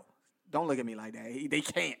 bro, don't look at me like that. They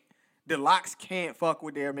can't. The Locks can't fuck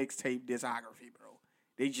with their mixtape discography, bro.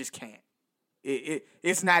 They just can't.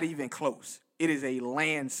 It's not even close. It is a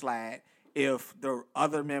landslide if the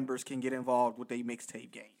other members can get involved with a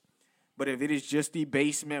mixtape game. But if it is just the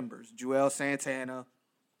base members, Joel Santana,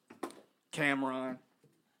 Cameron,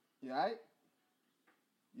 you all right?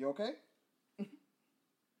 You okay?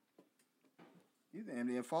 You damn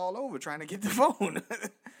near fall over trying to get the phone.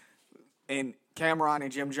 And Cameron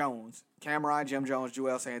and Jim Jones. Cameron, Jim Jones,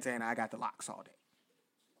 Joel Santana, I got the Locks all day.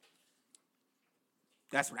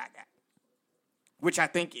 That's what I got. Which I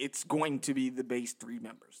think it's going to be the base three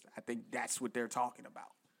members. I think that's what they're talking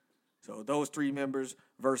about. So those three members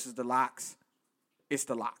versus the Locks, it's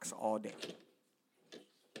the Locks all day.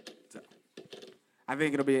 So I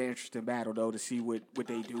think it'll be an interesting battle, though, to see what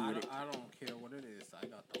they do with it. I don't care what it is. I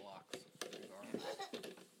got the Locks.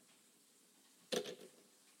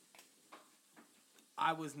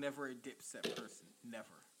 I was never a Dipset person. Never.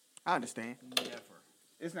 I understand. Never.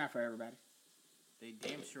 It's not for everybody. They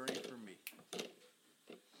damn sure ain't for me.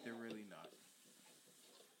 They're really not.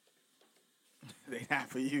 They not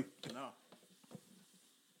for you. No.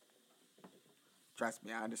 Trust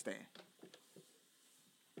me, I understand.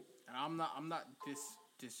 And I'm not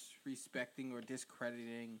disrespecting or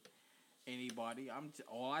discrediting anybody.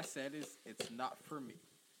 All I said is it's not for me.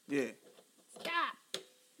 Yeah. Stop.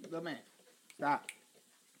 Good man. Stop.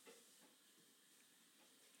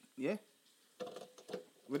 Yeah.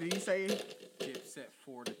 What did he say? Dipset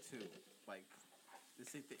 4-2. Like,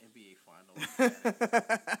 this ain't the NBA Finals.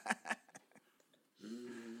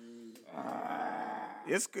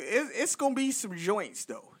 It's gonna be some joints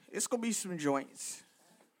though. It's gonna be some joints.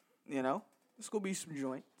 You know, it's gonna be some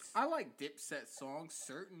joints. I like Dipset songs,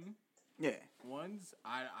 certain Yeah. ones.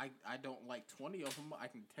 I don't like 20 of them. I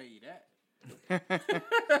can tell you that.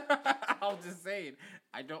 I'm just saying,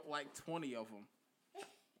 I don't like 20 of them.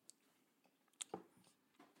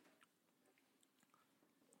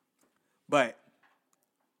 But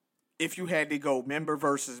if you had to go member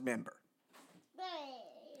versus member,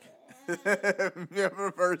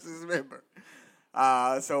 member versus member.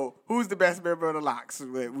 So who's the best member of the Locks?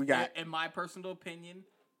 We got In my personal opinion,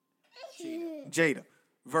 Jada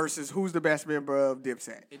versus who's the best member of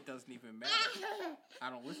Dipset. it doesn't even matter. I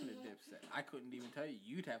don't listen to Dipset. I couldn't even tell you.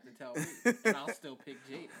 You'd have to tell me, and I'll still pick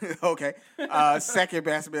Jada. Okay. Second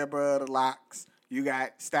best member of the Locks. You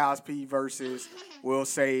got Styles P versus, we'll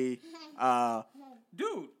say,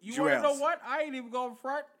 Dude, you Jewels. want to know what? I ain't even going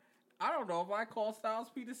front. I don't know if I call Styles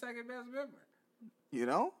P the second best member. you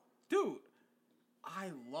know? Dude,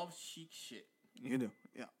 I love Chic shit. You do.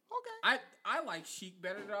 Yeah. Okay. I like Chic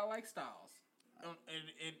better than I like Styles.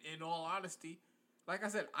 In all honesty, like I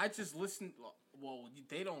said, I just listened. Well,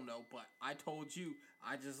 they don't know, but I told you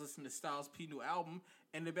I just listened to Styles P new album,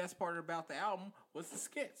 and the best part about the album was the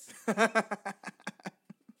skits.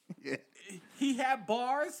 Yeah. He had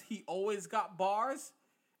bars. He always got bars.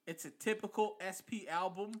 It's a typical SP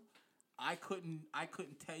album. I couldn't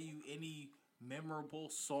tell you any memorable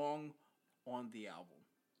song on the album.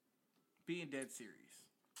 Being dead serious.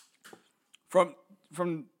 From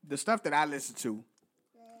the stuff that I listened to,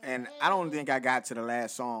 and I don't think I got to the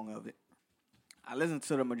last song of it. I listened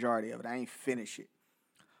to the majority of it. I ain't finished it.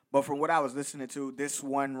 But from what I was listening to, this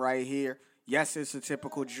one right here, yes, it's a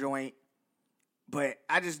typical joint, but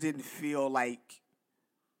I just didn't feel like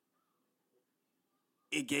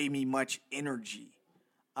it gave me much energy.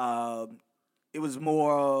 It was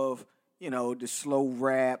more of, the slow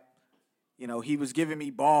rap. He was giving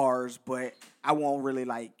me bars, but I won't really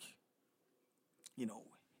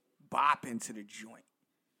bop into the joint.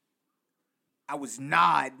 I was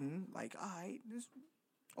nodding, like, all right, this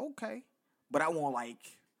okay. But I won't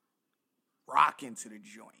rock into the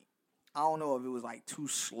joint. I don't know if it was too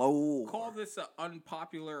slow. Call this an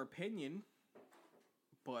unpopular opinion,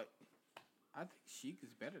 but I think Chic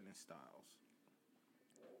is better than Styles.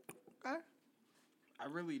 Okay. I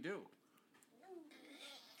really do.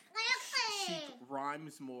 Chic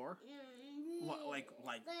rhymes more. Like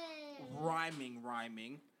rhyming.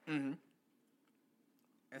 Mm-hmm.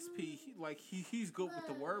 SP, he's good with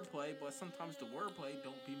the wordplay, but sometimes the wordplay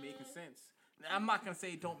don't be making sense. Now, I'm not gonna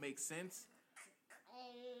say it don't make sense,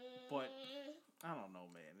 but I don't know,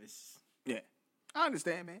 man. It's Yeah. I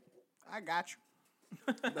understand, man. I got you.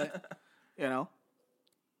 But,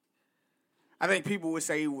 I think people would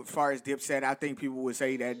say, as far as Dipset, I think people would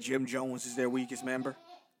say that Jim Jones is their weakest member.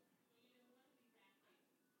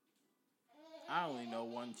 I only know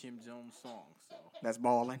one Jim Jones song, so That's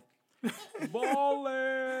Ballin'.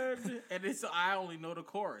 ballin', and I only know the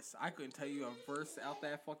chorus. I couldn't tell you a verse out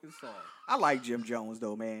that fucking song. I like Jim Jones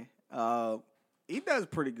though, man. He does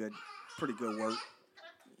pretty good work.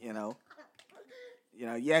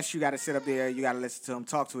 Yes, you got to sit up there. You got to listen to him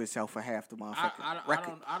talk to himself for half the motherfucking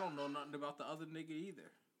record. I don't know nothing about the other nigga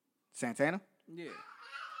either. Santana? Yeah,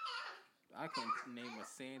 I can't name a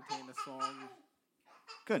Santana song.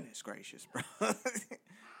 Goodness gracious, bro.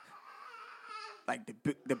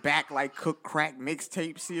 The Back Like Cook Crack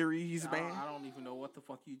mixtape series, man. I don't even know what the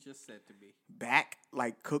fuck you just said to me. Back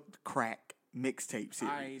Like Cooked Crack mixtape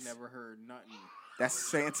series. I ain't never heard nothing. That's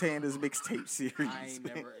Santana's mixtape series. I ain't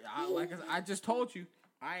never. I just told you.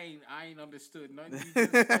 I ain't understood nothing you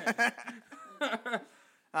just said.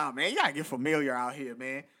 Oh man, you gotta get familiar out here,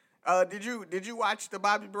 man. Did you watch the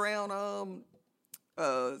Bobby Brown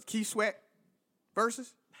Keith Sweat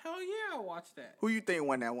versus? Hell yeah, I watched that. Who you think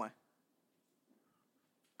won that one?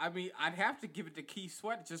 I mean, I'd have to give it to Keith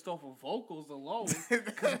Sweat just off of vocals alone,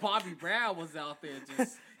 because Bobby Brown was out there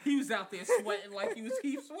he was out there sweating like he was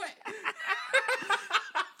Keith Sweat.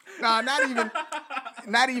 No,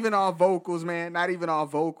 not even all vocals, man. Not even all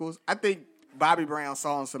vocals. I think Bobby Brown's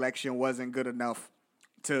song selection wasn't good enough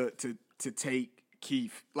to take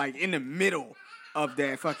Keith. Like in the middle of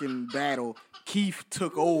that fucking battle, Keith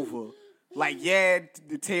took over. Like, yeah,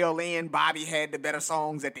 the tail end, Bobby had the better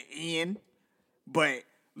songs at the end, but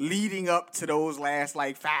leading up to those last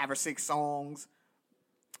like 5 or 6 songs,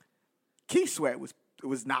 Keith Sweat was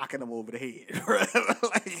knocking him over the head.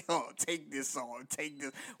 Like, oh, take this song, take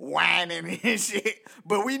this, whining and shit.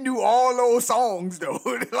 But we knew all those songs though.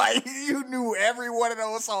 Like, you knew every one of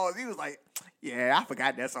those songs. He was like, yeah, I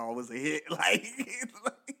forgot that song was a hit. Like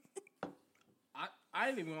I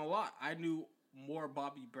ain't even gonna lie. I knew more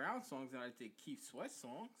Bobby Brown songs than I did Keith Sweat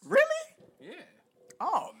songs. Really? Yeah.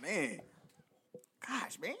 Oh man.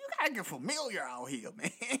 Gosh, man, you gotta get familiar out here,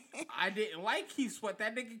 man. I didn't like Keith Sweat.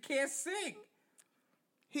 That nigga can't sing.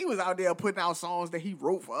 He was out there putting out songs that he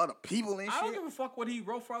wrote for other people and shit. I don't give a fuck what he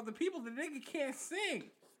wrote for other people. The nigga can't sing.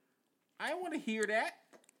 I don't want to hear that.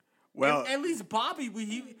 Well, at least Bobby,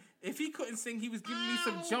 if he couldn't sing, he was giving me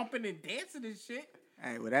some jumping and dancing and shit.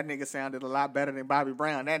 Hey, well, that nigga sounded a lot better than Bobby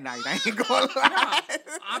Brown that night. I ain't gonna lie.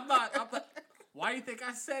 Nah, I'm not. Why do you think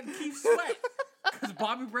I said Keith Sweat? Because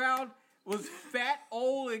Bobby Brown was fat,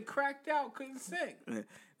 old, and cracked out, couldn't sing.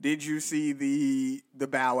 Did you see the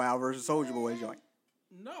Bow Wow versus Soulja Boy joint?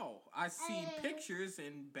 No, I seen pictures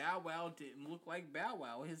and Bow Wow didn't look like Bow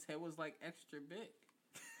Wow. His head was like extra big.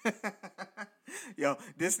 Yo,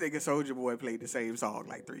 this nigga Soulja Boy played the same song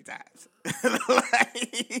like 3 times.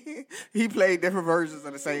 Like, he played different versions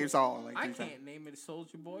of the same song like 3 times. I can't name it a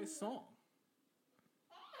Soulja Boy song.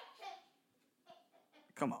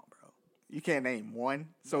 Come on, bro. You can't name one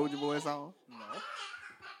Soulja Boy song? No.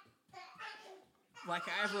 Like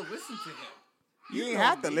I ever listened to him. You ain't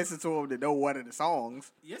have to listen to him to know one of the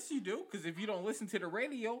songs. Yes, you do. Because if you don't listen to the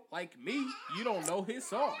radio, like me, you don't know his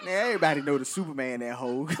song. Man, everybody know the Superman that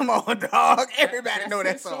hoe. Come on, dog. Everybody know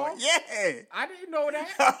that song. Yeah. I didn't know that.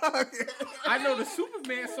 I know the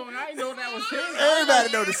Superman song. I didn't know that was him.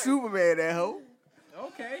 Everybody know the Superman that hoe.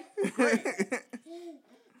 Okay, great.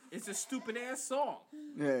 It's a stupid ass song.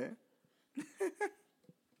 Yeah.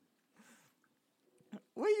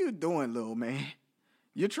 What are you doing, little man?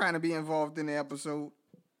 You're trying to be involved in the episode.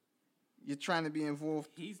 You're trying to be involved.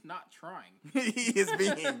 He's not trying. He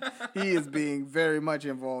is being very much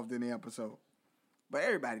involved in the episode. But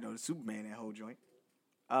everybody knows Superman, that whole joint.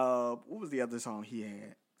 What was the other song he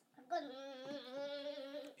had?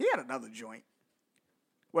 He had another joint.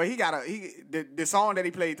 Well, the song that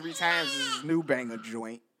he played 3 times is his new banger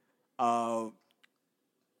joint.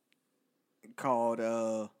 Called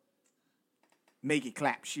Make It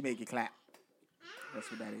Clap. She Make It Clap. That's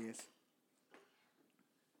what that is.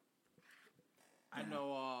 I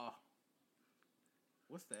know,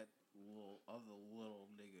 what's that other little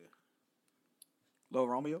nigga? Lil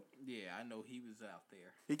Romeo? Yeah, I know he was out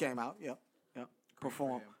there. He came out, yep.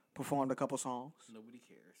 Performed a couple songs. Nobody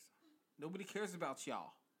cares. Nobody cares about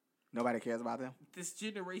y'all. Nobody cares about them? This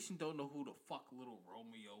generation don't know who the fuck Little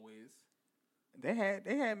Romeo is. They had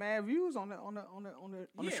mad views on the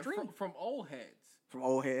stream. From old heads. From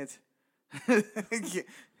old heads. The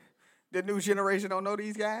new generation don't know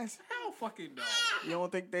these guys? Hell fucking no. You don't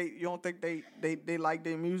think they like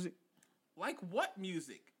their music? Like what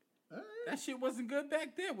music? That shit wasn't good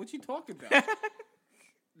back then. What you talking about?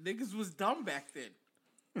 Niggas was dumb back then.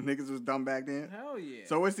 Niggas was dumb back then? Hell yeah.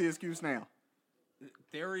 So what's the excuse now?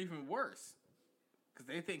 They're even worse. Because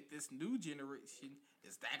they think this new generation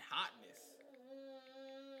is that hotness.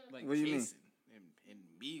 Like what do you Jason and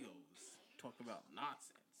Migos talk about nonsense.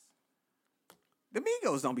 The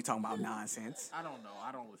Migos don't be talking about nonsense. I don't know.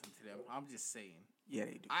 I don't listen to them. I'm just saying. Yeah,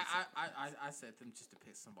 they do. I said them just to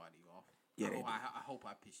piss somebody off. Yeah, I hope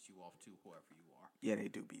I pissed you off too, whoever you are. Yeah, they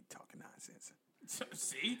do be talking nonsense.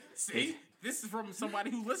 See, this is from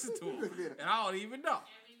somebody who listened to them, and I don't even know.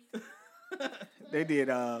 They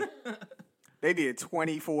did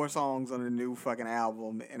 24 songs on the new fucking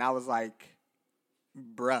album, and I was like,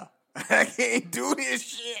 bruh, I can't do this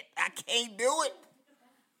shit. I can't do it.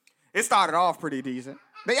 It started off pretty decent.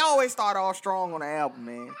 They always start off strong on the album,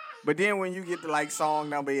 man. But then when you get to like song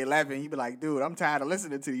number 11, you be like, dude, I'm tired of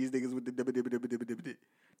listening to these niggas with the Don't tell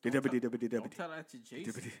that to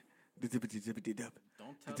Jason.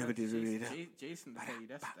 Don't tell that to Jason to tell you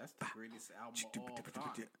that's the greatest album of all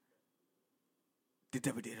time.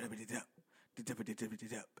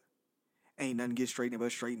 Ain't nothing get straightening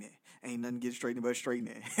but straightening. Ain't nothing get straightening but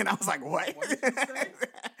straightening. And I was like, what?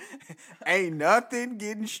 Ain't nothing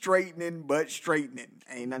getting straightening but straightening.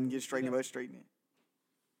 Ain't nothing get straightening but straightening.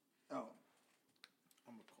 Oh.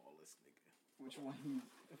 I'm gonna call this nigga. Which one?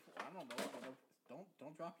 I don't know. Don't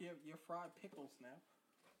Don't drop your fried pickles now.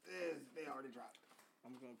 They already dropped.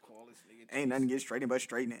 I'm gonna call this nigga. Ain't nothing get straightened but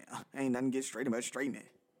straightening. Ain't nothing get straightened but straightening.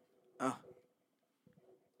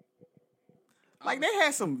 Like they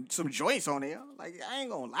had some joints on there. Like I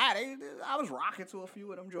ain't gonna lie, I was rocking to a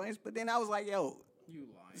few of them joints, but then I was like, yo, You lying?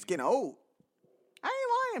 it's getting old. I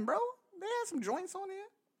ain't lying, bro. They had some joints on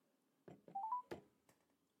there.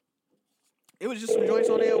 It was just some joints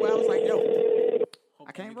on there where I was like, yo, Hope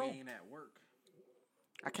I can't the nigga roll. Ain't at work.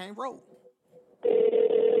 I can't roll.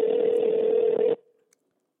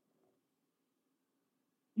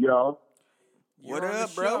 Yo, What You're on the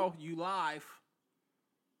up, bro? show. You live.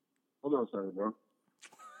 hold on a second, bro.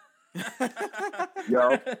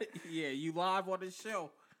 Yo. Yeah, you live on the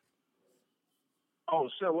show. Oh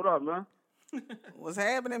shit, what up, man? What's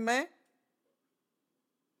happening, man?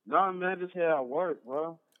 Nah, man, just here at work,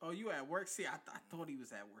 bro. Oh, you at work? See, I thought he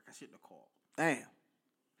was at work. I shouldn't have called. Damn.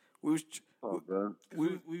 We was Oh, man.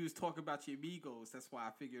 We was talking about your Migos. That's why I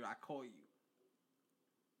figured I'd call you.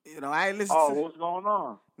 I ain't listened Oh, to. what's going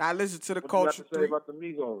on? Now I listened to the What Culture you got to say 3. about the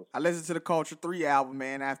Migos? I listened to the Culture 3 album,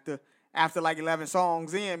 man. After like 11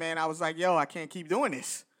 songs in, man, I was like, yo, I can't keep doing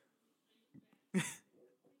this.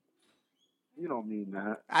 You don't mean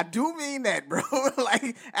that. I do mean that, bro.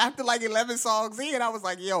 Like after like 11 songs in, I was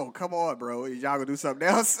like, yo, come on, bro. Y'all gonna do something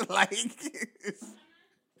else? Like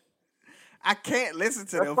I can't listen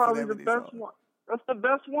to That's them probably for the them best one. That's the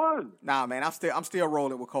best one. Nah, man, I'm still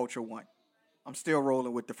rolling with Culture 1. I'm still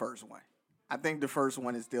rolling with the first one. I think the first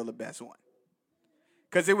one is still the best one.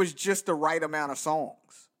 Cause it was just the right amount of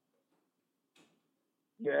songs.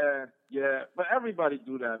 Yeah. But everybody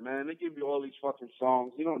do that, man. They give you all these fucking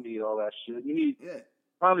songs. You don't need all that shit. You need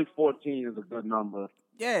probably 14 is a good number.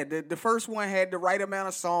 Yeah, the first one had the right amount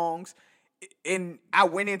of songs, and I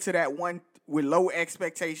went into that one with low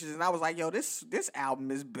expectations, and I was like, "Yo, this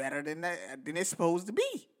album is better than it's supposed to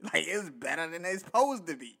be. Like it's better than it's supposed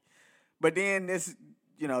to be." But then this,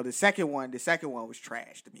 the second one was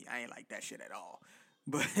trash to me. I ain't like that shit at all.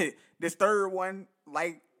 But this third one,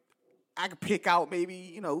 like, I could pick out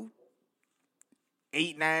maybe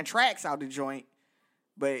 8-9 tracks out the joint,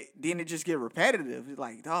 but then it just get repetitive. It's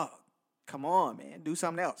like, dog, come on, man, do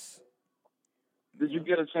something else. Did you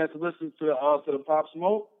get a chance to listen to the Pop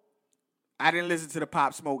Smoke? I didn't listen to the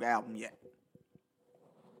Pop Smoke album yet.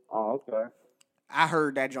 Oh, okay. I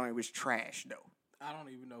heard that joint was trash, though. I don't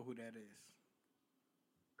even know who that is.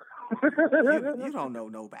 You don't know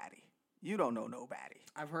nobody. You don't know nobody.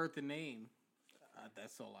 I've heard the name.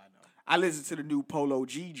 That's all I know. I listened to the new Polo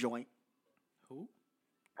G joint. Who?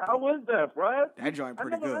 How was that, bro? That joint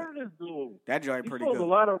pretty I never good. heard of this dude. That joint He pretty sold good. a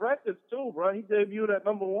lot of records too, bro. He debuted at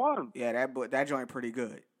 #1. Yeah, that joint pretty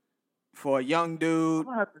good. For a young dude, I'm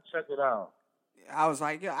gonna have to check it out. I was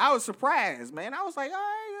like, yeah, I was surprised, man. I was like, all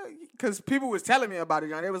right, because people was telling me about it,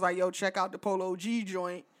 joint. They was like, yo, check out the Polo G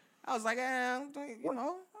joint. I was like,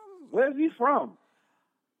 Where's he from?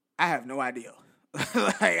 I have no idea.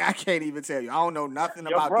 Like, I can't even tell you. I don't know nothing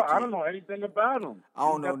Yo, about bro, the kid. I don't know anything about him. I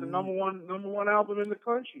don't He's got know the number one album in the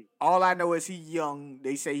country. All I know is he young.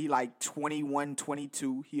 They say he like 21,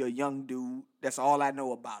 22. He a young dude. That's all I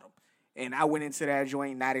know about him. And I went into that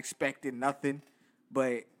joint not expecting nothing,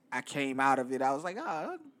 but I came out of it. I was like,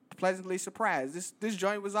 pleasantly surprised. This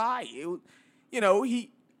joint was all right. He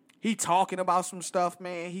talking about some stuff,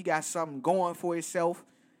 man. He got something going for himself.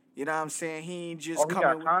 You know what I'm saying? He ain't just He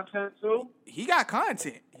coming. got content too? He got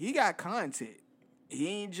content. He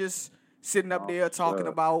ain't just sitting up there talking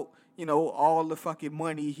about, all the fucking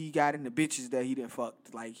money he got and the bitches that he done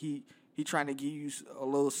fucked. Like he trying to give you a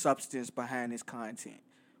little substance behind his content,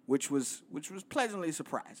 which was pleasantly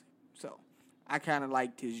surprising. So I kind of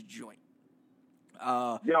liked his joint.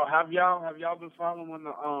 Yo, have y'all been following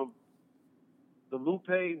the Lupe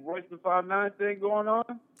Royce the 5'9" thing going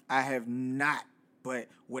on? I have not, but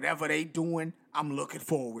whatever they doing, I'm looking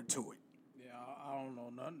forward to it. Yeah, I don't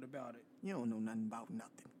know nothing about it. You don't know nothing about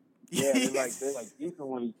nothing. Yeah, they like beefing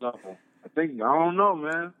with each other. I don't know,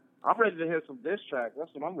 man. I'm ready to hear some diss tracks.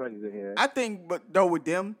 That's what I'm ready to hear. I think, but though with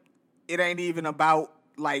them, it ain't even about,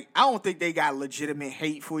 like, I don't think they got legitimate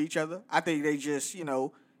hate for each other. I think they just,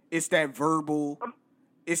 it's that verbal,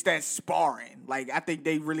 it's that sparring. Like, I think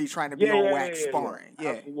they really trying to be on wax sparring. Yeah.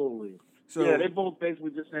 Absolutely. So, yeah, they both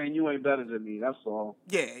basically just saying you ain't better than me. That's all.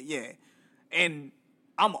 Yeah. And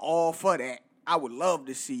I'm all for that. I would love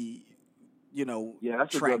to see,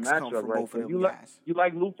 that's tracks a good come matchup from right both there. of them guys. You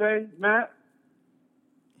like Lupe, Matt?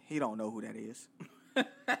 He don't know who that is.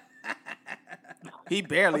 He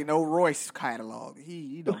barely know Royce catalog.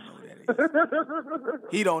 He don't know who that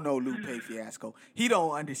He don't know Lupe Fiasco. He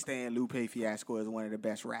don't understand Lupe Fiasco is one of the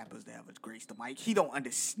best rappers that ever graced the mic. He don't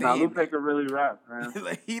understand. Nah, Lupe can really rap, man.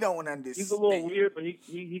 Like, he don't understand. He's a little weird, but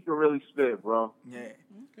he can really spit, bro. Yeah.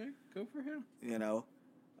 Okay, good for him. You know.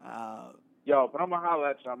 Yo, but I'm gonna holler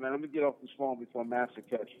at y'all, man. Let me get off this phone before Master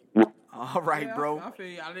catch me. All right, Yeah, bro. I feel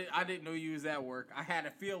you. I didn't know you was at work. I had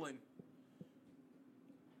a feeling.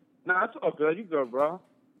 Nah, it's all good. You good, bro.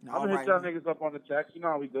 I'm All gonna right, hit y'all man. niggas up on the text. You know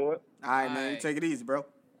how we do it. All right, man. All You right. take it easy, bro.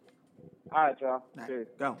 All right, y'all. All right, Okay.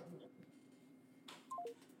 go.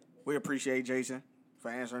 We appreciate Jason for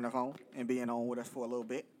answering the phone and being on with us for a little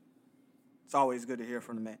bit. It's always good to hear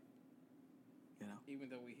from the man. You know. Even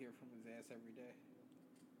though we hear from his ass every day.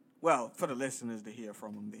 Well, for the listeners to hear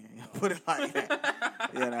from him, then put it like that.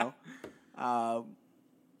 You know.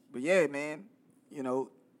 But yeah, man. You know,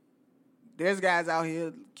 there's guys out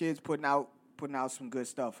here, kids putting out some good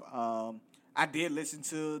stuff. I did listen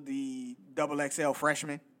to the XXL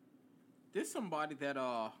Freshman. There's somebody that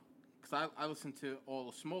because I listened to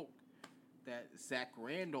All the Smoke that Zach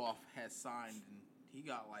Randolph has signed, and he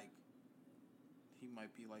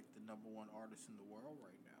might be like the number one artist in the world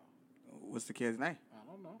right now. What's the kid's name? I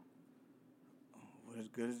don't know. What as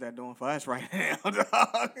good is that doing for us right now,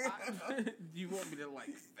 dog? Do you want me to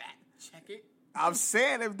like fact check it? I'm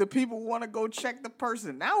saying if the people want to go check the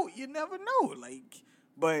person out, you never know. Like,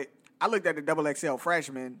 but I looked at the XXL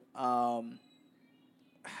Freshman.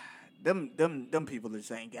 Them people just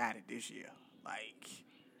ain't got it this year. Like,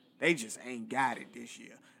 they just ain't got it this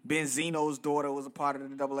year. Benzino's daughter was a part of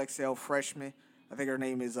the XXL Freshman. I think her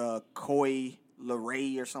name is Koi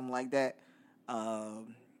LeRae or something like that.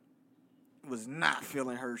 Was not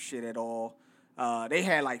feeling her shit at all. They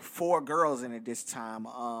had like 4 girls in it this time.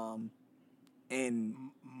 And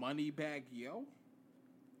Moneybag Yo?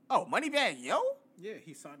 Moneybag Yo? Yeah,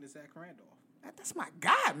 he signed to Zach Randolph. That's my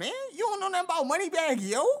guy, man. You don't know nothing about Moneybag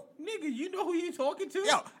Yo? Nigga, you know who you talking to?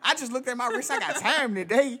 Yo, I just looked at my wrist. I got time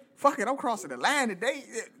today. Fuck it, I'm crossing the line today.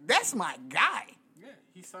 That's my guy. Yeah,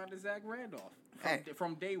 he signed to Zach Randolph Hey.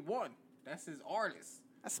 from day one. That's his artist.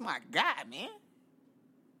 That's my guy, man.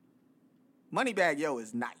 Moneybag Yo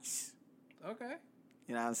is nice. Okay.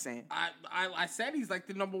 You know what I'm saying? I said he's like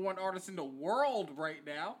the number one artist in the world right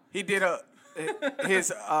now. He did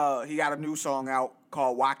he got a new song out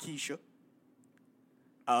called Waukesha.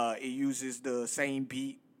 It uses the same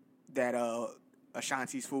beat that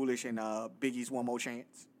Ashanti's Foolish and Biggie's One More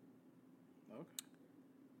Chance. Okay.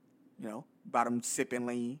 You know, about him sipping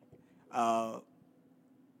lean.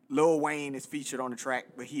 Lil Wayne is featured on the track,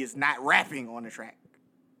 but he is not rapping on the track.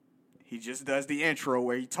 He just does the intro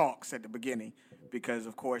where he talks at the beginning because,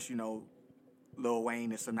 of course, you know, Lil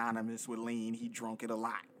Wayne is synonymous with lean. He drunk it a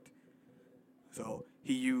lot. So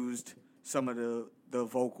he used some of the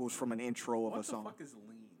vocals from an intro of a song. What the fuck is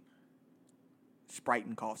lean? Sprite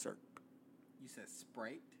and cough syrup. You said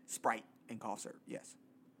Sprite? Sprite and cough syrup, yes.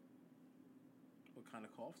 What kind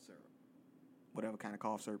of cough syrup? Whatever kind of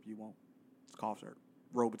cough syrup you want. It's cough syrup.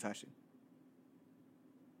 Robitussin.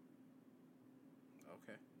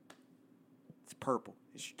 Okay. It's purple.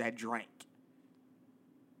 It's that drink.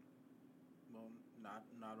 Well, not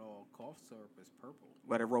all cough syrup is purple.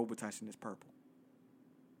 But the Robitussin is purple.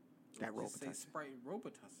 That Just say Robitussin. Sprite and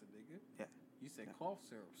Robitussin, nigga. Yeah. You said cough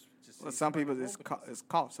syrup. Just Well, say some Sprite people, and it's Robitussin.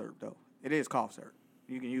 cough syrup, though. It is cough syrup.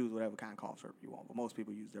 You can use whatever kind of cough syrup you want, but most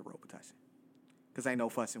people use their Robitussin. Because ain't no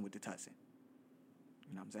fussing with the tussin.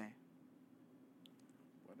 You know what I'm saying?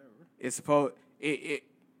 Whatever. It's supposed... See,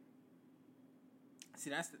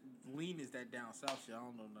 that's the lean is that down south shit. I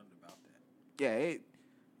don't know nothing about that.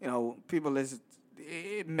 Yeah, people listen...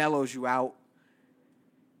 It mellows you out.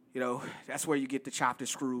 You know, that's where you get the chopped and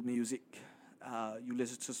screwed music. You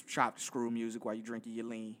listen to some chopped and screwed music while you're drinking your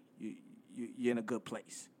lean. You're in a good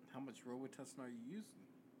place. How much Robitussin are you using?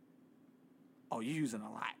 Oh, you're using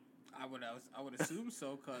a lot. I would assume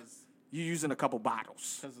so, cause You're using a couple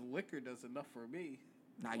bottles. liquor does enough for me.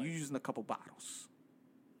 Nah, you're using a couple bottles.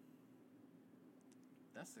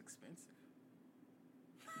 That's expensive.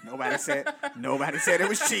 Nobody said it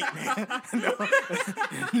was cheap, man.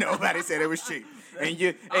 Nobody said it was cheap. And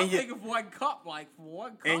you think of one cup, like for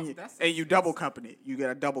one cup. and That's you double cup it. You get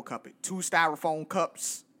a double cup it. 2 styrofoam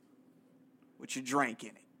cups with your drink in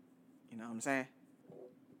it. You know what I'm saying?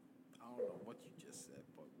 I don't know what you just said,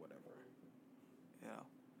 but whatever. You know.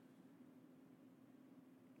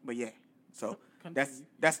 But yeah, so Continue.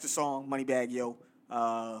 that's the song Moneybag Yo.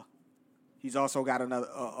 He's also got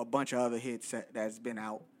a bunch of other hits that's been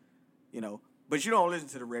out. You know, but you don't listen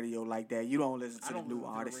to the radio like that. You don't listen to the new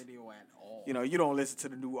artists. Radio at all. You know, you don't listen to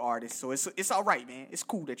the new artists, so it's all right, man. It's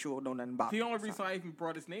cool that you don't know nothing about. The it. only reason I even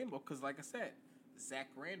brought his name up, because like I said, Zach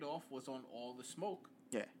Randolph was on All the Smoke.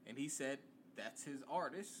 Yeah. And he said that's his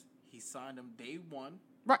artist. He signed him day one.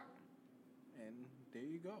 Right. And there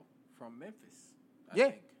you go. From Memphis. I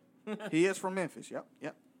think. He is from Memphis. Yep.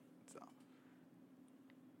 So,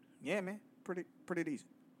 yeah, man. Pretty decent.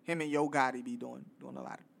 Him and Yo Gotti be doing a lot of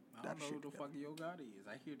I don't know shit who the together. fuck Yo Gotti is.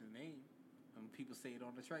 I hear the name. And people say it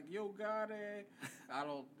on the track. Yo Gotti. I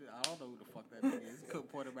don't know who the fuck that nigga is.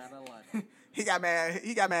 Couldn't point him out a lot. He got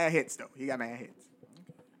mad hits though. He got mad hits.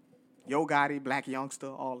 Yo Gotti, Black Youngster,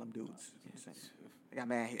 all them dudes. They got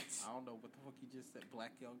mad hits. I don't know what the fuck you just said.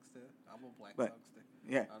 Black youngster. I'm a black But, youngster.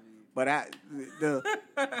 yeah. I mean, But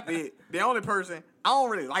the only person I don't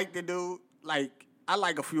really like the dude. Like I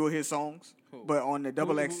like a few of his songs, Who? but on the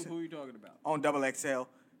double X who are you talking about? on Double XL,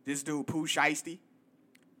 this dude Pooh Shiesty.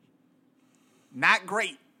 Not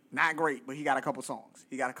great, but he got a couple songs.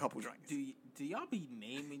 He got a couple joints. Do y'all be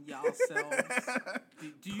naming yourselves?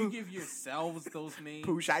 do you give yourselves those names?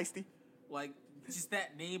 Pooh Shiesty. Like, just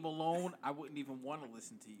that name alone, I wouldn't even want to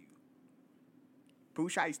listen to you. Pooh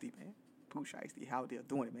Shiesty, man. Pooh Shiesty out there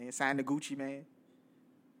doing it, man. Signed to Gucci, man.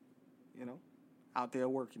 You know, out there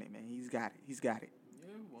working it, man. He's got it. Yeah,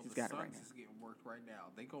 well, He's the got it Suns right now. is getting worked right now.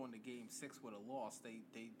 They go into Game 6 with a loss. They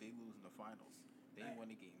lose in the finals. They ain't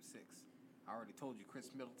winning Game 6. I already told you, Chris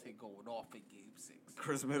Middleton going off in Game 6.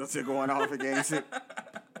 Chris Middleton going off in Game 6.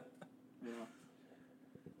 Yeah.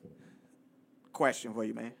 Question for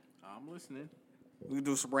you, man. I'm listening. We can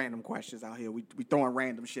do some random questions out here. We throwing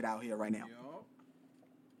random shit out here right now. Yup.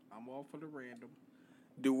 I'm all for the random.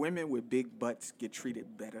 Do women with big butts get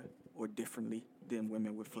treated better or differently than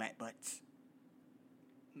women with flat butts?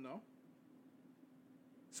 No.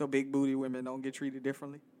 So big booty women don't get treated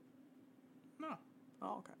differently? No.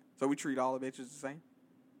 Oh, okay. So we treat all the bitches the same?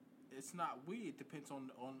 It's not we. It depends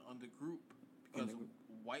on the group. Because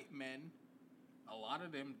white men, a lot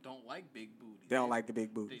of them don't like big booties. They don't like the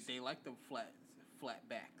big booties. They like them flat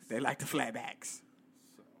backs. They like the flat backs.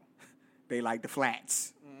 So. They like the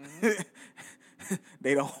flats. Mm-hmm.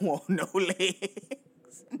 They don't want no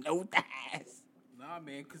legs, no thighs. Nah,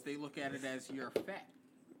 man, because they look at it as you're fat.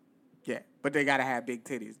 Yeah, but they gotta have big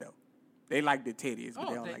titties though. They like the titties, but Oh,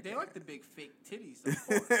 they don't they like like the big fake titties,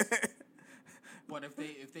 of course. But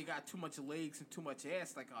if they got too much legs and too much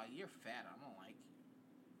ass, like, oh, you're fat, I don't like you.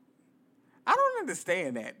 I don't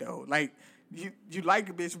understand that though. Like you like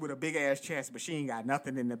a bitch with a big ass chest, but she ain't got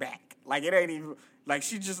nothing in the back. Like it ain't even like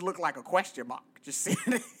she just look like a question mark. Just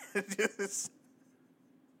sitting there, just.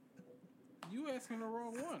 You asking the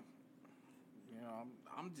wrong one. You know,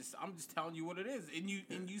 I'm just telling you what it is, and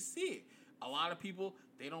you see it. A lot of people,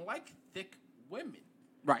 they don't like thick women.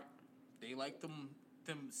 Right. They like them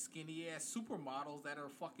skinny ass supermodels that are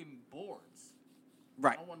fucking boards.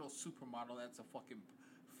 Right. I don't want no supermodel that's a fucking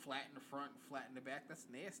flat in the front, flat in the back. That's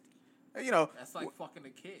nasty. You know. That's like fucking a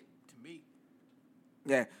kid to me.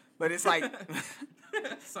 Yeah, but it's like.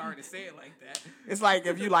 Sorry to say it like that. It's like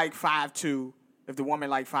if you like 5'2", if the woman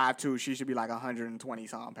like 5'2", she should be like 120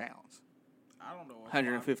 some pounds. I don't know what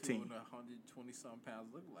 115. 120 some pounds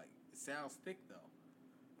look like. It sounds thick though.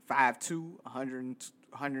 5'2",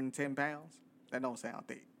 110 pounds. That don't sound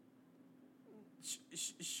thick.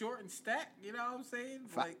 Short and stacked, you know what I'm saying?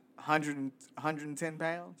 110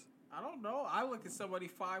 pounds. I don't know. I look at somebody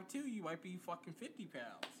 5'2", you might be fucking 50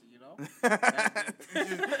 pounds, you know?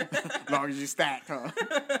 As long as you stacked, huh?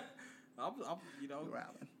 I'm you know,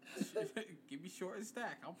 Wow. give me short and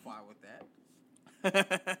stack. I'm fine with that.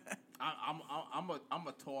 I'm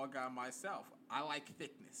a tall guy myself. I like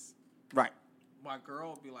thickness. Right. My girl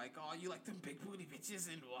will be like, "Oh, you like them big booty bitches?"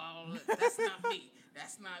 And that's not me.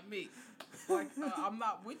 That's not me. Like, I'm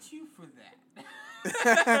not with you for that.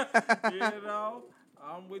 You know,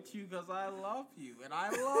 I'm with you because I love you, and I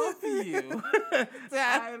love you.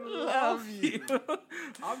 I love you.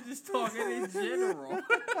 I'm just talking in general.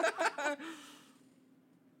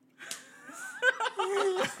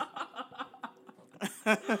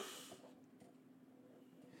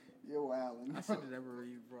 You're wildin'. I should have never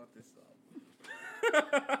even brought this up.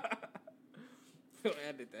 We don't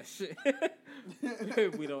edit that shit.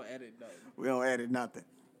 We don't edit nothing. We don't edit nothing.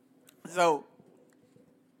 So,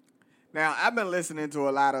 now I've been listening to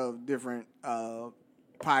a lot of different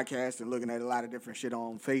podcasts and looking at a lot of different shit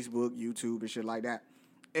on Facebook, YouTube, and shit like that.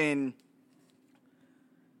 And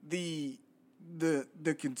the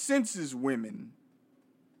consensus women,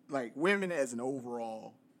 like women as an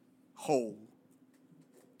overall whole,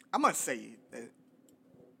 I must say that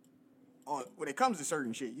when it comes to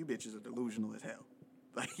certain shit, you bitches are delusional as hell.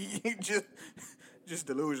 Like, you just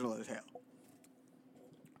delusional as hell.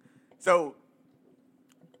 So,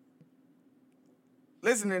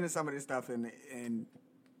 listening to some of this stuff and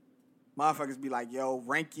motherfuckers be like, yo,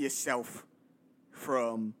 rank yourself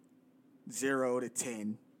from 0 to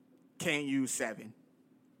 10. Can't use 7.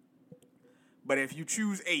 But if you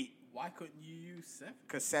choose 8, why couldn't you use 7?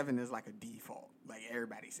 Because 7 is like a default. Like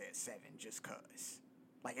everybody says 7 just cause.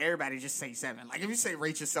 Like everybody just say 7. Like if you say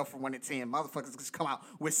rate yourself from 1 to 10, motherfuckers just come out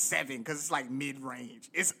with 7 because it's like mid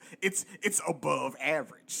range. It's above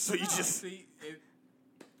average. So you just see. If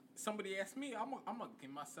somebody asked me, I'm gonna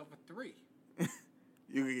give myself a 3.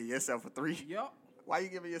 You can give yourself a 3. Yup. Why you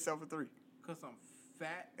giving yourself a 3? Because I'm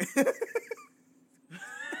fat.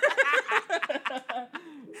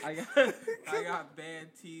 I got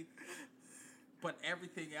bad teeth, but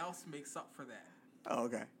everything else makes up for that. Oh,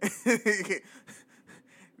 okay.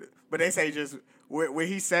 But they say just when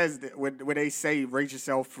he says that, when they say rate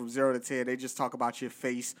yourself from 0 to 10, they just talk about your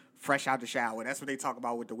face fresh out the shower. That's what they talk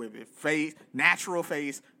about with the women. Face, natural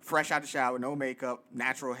face, fresh out the shower, no makeup,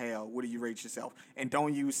 natural hair. What do you rate yourself? And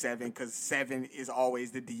don't use 7 because 7 is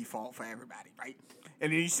always the default for everybody, right?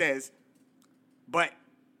 And then he says, but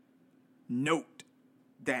note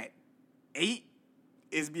that 8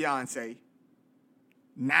 is Beyonce,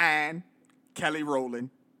 9 Kelly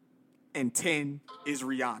Rowland, and 10 is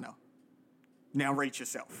Rihanna. Now rate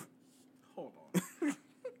yourself. Hold on.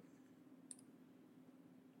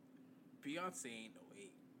 Beyonce ain't no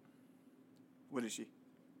 8. What is she?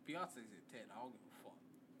 Beyonce's a 10. I don't give a fuck.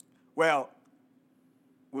 Well,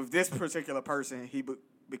 with this particular person,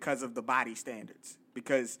 because of the body standards.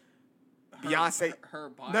 Because Beyonce... Her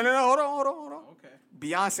body? No, hold on. Okay.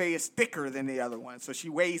 Beyonce is thicker than the other one, so she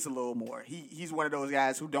weighs a little more. He's one of those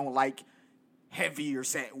guys who don't like heavier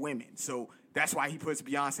set women. So that's why he puts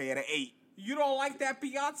Beyonce at an 8. You don't like that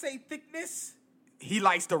Beyonce thickness? He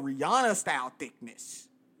likes the Rihanna style thickness.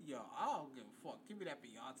 Yo, I don't give a fuck. Give me that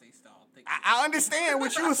Beyonce style thickness. I understand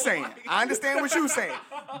what you were saying.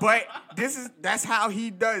 But that's how he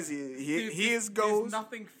does it. His goes. There's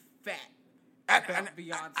nothing fat about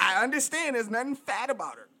Beyonce. I understand there's nothing fat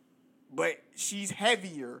about her. But she's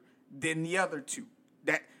heavier than the other two.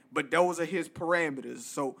 But those are his parameters.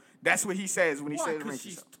 So that's what he says when he says because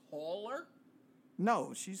she's taller?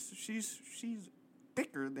 No, she's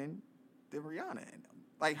thicker than Rihanna and them.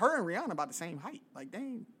 Like her and Rihanna about the same height. Like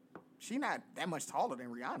she not that much taller than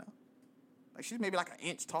Rihanna. Like she's maybe like an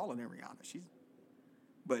inch taller than Rihanna.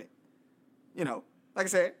 But like I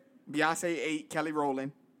said, Beyonce 8, Kelly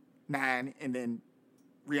Rowland 9, and then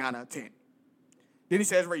Rihanna 10. Then he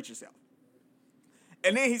says rate yourself.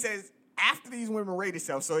 And then he says after these women rate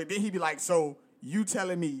themselves, so then he'd be like, so you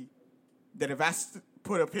telling me that if I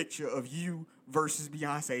put a picture of you versus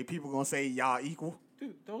Beyonce, people gonna say y'all equal?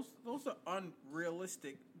 Dude, those are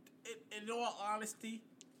unrealistic. In all honesty,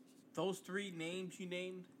 those 3 names you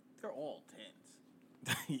named, they're all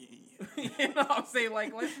 10s. You know what I'm saying?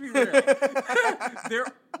 Like, let's be real. They're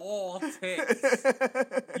all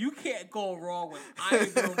 10s. You can't go wrong with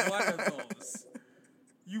either one of those.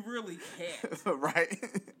 You really can't. Right.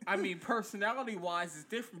 I mean, personality-wise, it's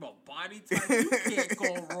different, but body type, you can't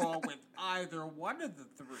go wrong with either one of the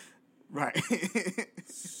 3. Right.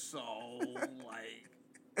 So,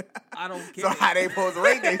 like, I don't get it. So how they supposed to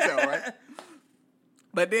rate themselves, right?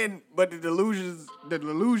 But the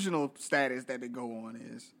delusional status that they go on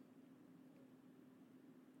is,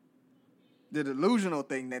 the delusional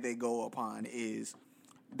thing that they go upon is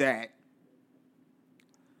that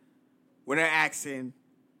when they're asking,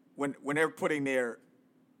 when they're putting their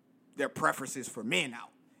preferences for men out,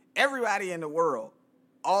 everybody in the world,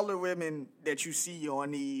 all the women that you see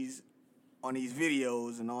on these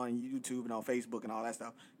videos and on YouTube and on Facebook and all that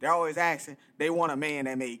stuff, they're always asking, they want a man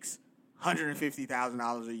that makes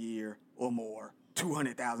 $150,000 a year or more,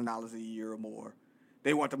 $200,000 a year or more.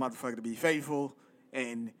 They want the motherfucker to be faithful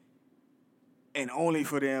and only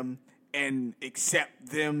for them and accept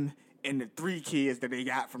them and the 3 kids that they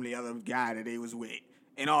got from the other guy that they was with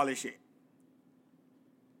and all this shit.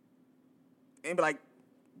 And be like,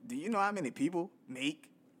 do you know how many people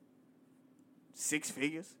make 6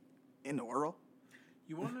 figures in the world?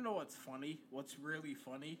 You want to know what's funny? What's really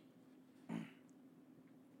funny?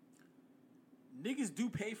 Niggas do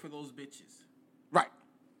pay for those bitches. Right.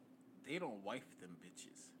 They don't wife them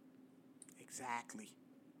bitches. Exactly.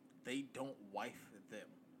 They don't wife them.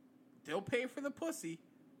 They'll pay for the pussy,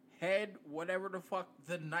 head, whatever the fuck,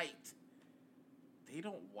 the night. They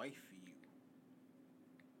don't wife you.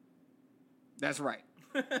 That's right.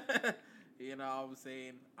 You know what I'm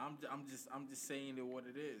saying? I'm just saying it what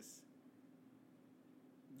it is.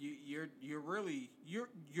 You're really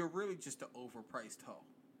just an overpriced hoe.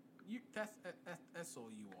 That's all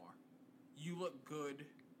you are. You look good,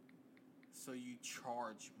 so you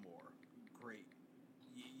charge more. Great.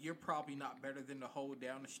 You're probably not better than the hoe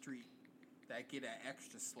down the street that get an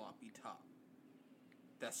extra sloppy top,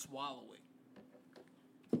 that swallow it.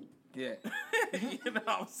 Yeah. You know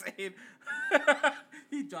what I'm saying?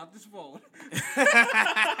 He dropped his phone.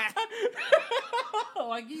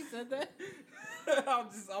 Like he said that. I'm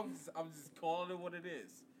just calling it what it is.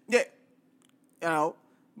 Yeah. You know,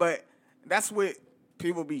 but that's what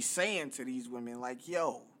people be saying to these women. Like,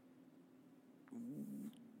 yo,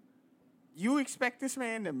 you expect this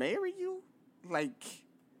man to marry you? Like,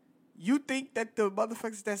 you think that the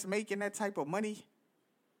motherfuckers that's making that type of money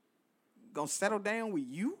gonna settle down with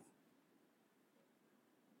you?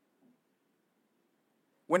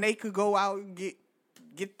 When they could go out and get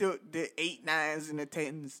the 8, 9s, and the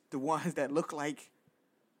 10s, the ones that look like,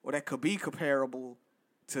 or that could be comparable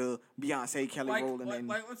to Beyonce, Kelly Rowland, and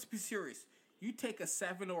let's be serious. You take a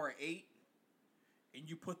 7 or an 8, and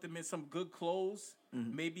you put them in some good clothes,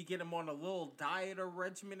 maybe get them on a little diet or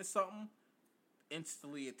regimen or something,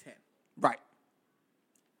 instantly a 10. right.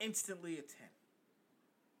 Instantly a 10.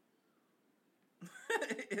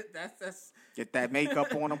 That's Get that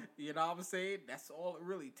makeup on them. You know what I'm saying? That's all it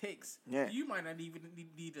really takes. Yeah. You might not even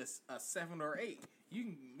need a 7 or 8.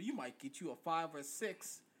 You might get you a 5 or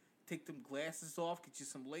 6. Take them glasses off. Get you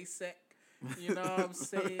some LASIK. You know what I'm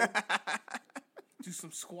saying? Do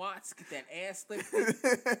some squats. Get that ass lifted,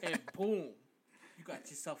 and boom, you got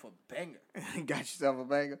yourself a banger. Got yourself a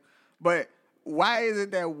banger. But why is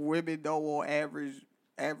it that women don't want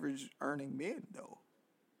average earning men though?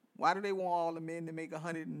 Why do they want all the men to make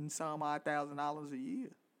 $100,000 and some odd $1,000 a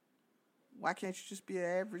year? Why can't you just be an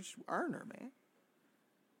average earner, man?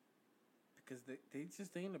 Because they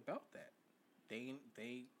just ain't about that.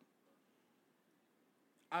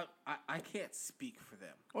 I can't speak for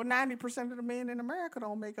them. Well, 90% of the men in America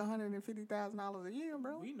don't make $150,000 a year,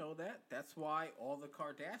 bro. We know that. That's why all the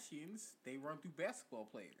Kardashians, they run through basketball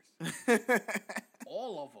players.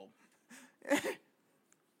 All of them.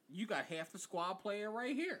 You got half the squad player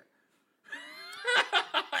right here.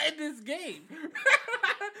 In this game.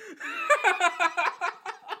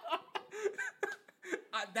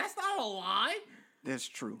 That's not a lie. That's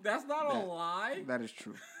true. That's not a lie. That is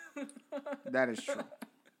true. That is true.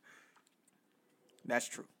 That's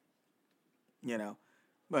true. You know,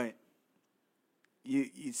 but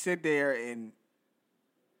you sit there and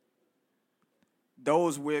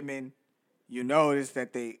those women, you notice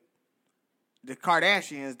that the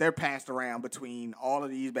Kardashians, they're passed around between all of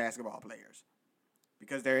these basketball players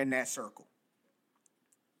because they're in that circle.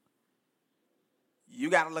 You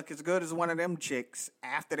got to look as good as one of them chicks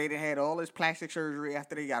after they done had all this plastic surgery,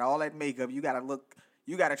 after they got all that makeup. You got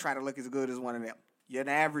to try to look as good as one of them. You're an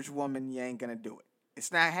average woman, you ain't going to do it.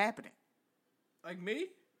 It's not happening. Like me,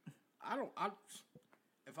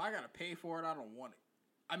 if I got to pay for it, I don't want it.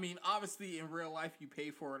 I mean, obviously in real life you pay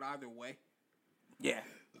for it either way. Yeah.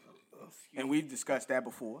 And we've discussed that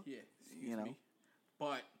before. Yeah, you know. Me.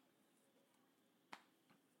 But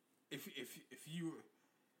if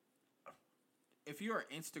you're an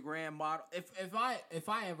Instagram model, if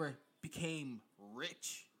I ever became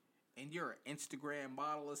rich and you're an Instagram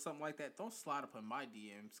model or something like that, don't slide up in my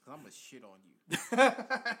DMs because I'm gonna shit on you.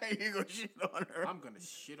 You gonna shit on her? I'm gonna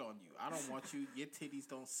shit on you. I don't want you. Your titties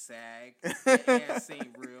don't sag. Your ass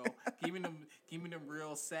ain't real. Give me them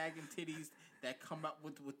real sagging titties that come out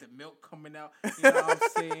with the milk coming out. You know what I'm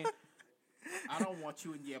saying? I don't want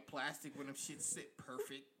you in your plastic when them shit sit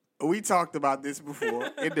perfect. We talked about this before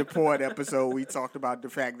in the porn episode. We talked about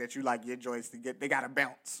the fact that you like your joints they gotta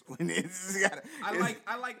bounce when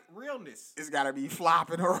I like realness. It's gotta be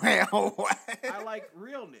flopping around. I like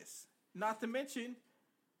realness. Not to mention,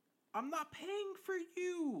 I'm not paying for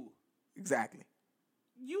you. Exactly.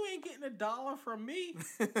 You ain't getting $1 from me.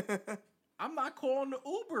 I'm not calling the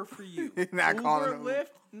Uber for you. Not Uber, calling Lyft,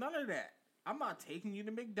 none of that. I'm not taking you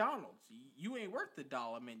to McDonald's. You ain't worth the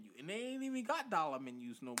dollar menu. And they ain't even got dollar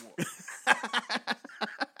menus no more.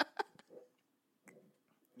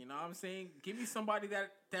 You know what I'm saying? Give me somebody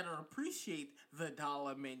that'll appreciate the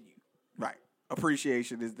dollar menu. Right.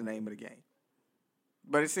 Appreciation is the name of the game.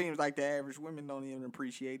 But it seems like the average women don't even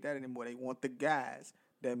appreciate that anymore. They want the guys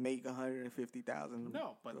that make $150,000.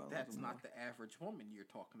 No, but that's not the average woman you're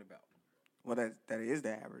talking about. Well, that is the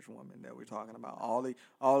average woman that we're talking about. All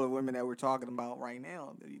the women that we're talking about right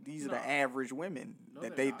now, these are the average women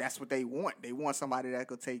that's what they want. They want somebody that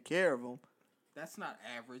could take care of them. That's not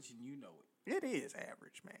average, and you know it. It is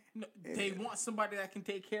average, man. No, they want somebody that can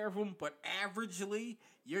take care of them, but averagely,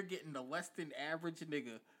 you're getting the less than average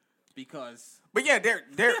nigga because. But yeah, they're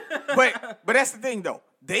but that's the thing though.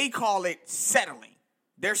 They call it settling.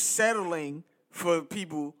 They're settling for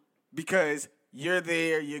people because you're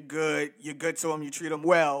there, you're good to them, you treat them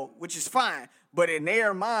well, which is fine. But in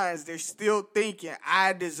their minds, they're still thinking,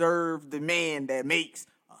 I deserve the man that makes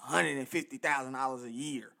 $150,000 a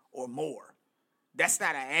year or more. That's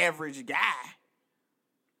not an average guy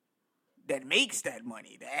that makes that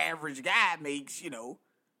money. The average guy makes,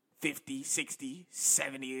 50, 60,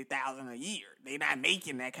 70,000 a year. They're not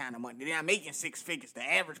making that kind of money. They're not making six figures. The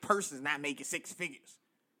average person is not making six figures.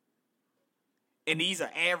 And these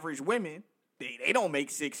are average women. They don't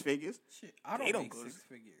make six figures. Shit, I don't make six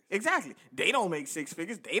figures. Exactly. They don't make six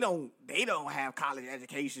figures. They don't have college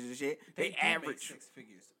educations and shit. They average make six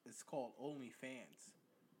figures. It's called OnlyFans.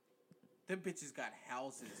 Them bitches got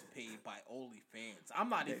houses paid by OnlyFans.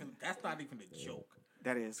 That's not even a joke.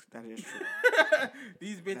 That is true.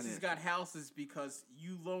 These bitches got houses because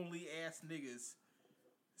you lonely ass niggas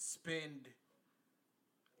spend.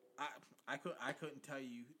 I couldn't tell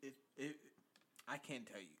you it. I can't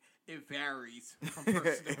tell you. It varies from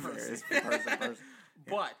person to person.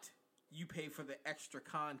 But you pay for the extra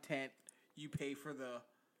content. You pay for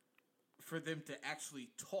them to actually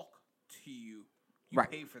talk to you. You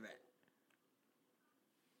pay for that.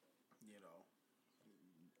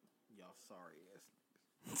 Y'all sorry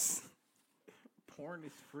ass. Porn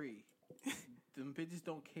is free. Them bitches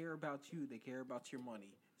don't care about you. They care about your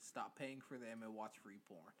money. Stop paying for them and watch free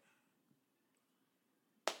porn.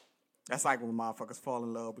 That's like when motherfuckers fall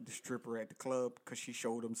in love with the stripper at the club because she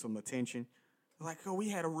showed them some attention. Like, oh, we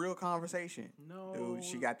had a real conversation. No. Dude,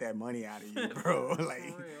 she got that money out of you, bro.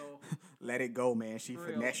 Like, for real. Let it go, man. She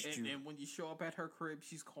finessed you. And when you show up at her crib,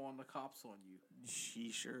 she's calling the cops on you.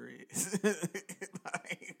 She sure is.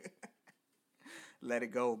 Let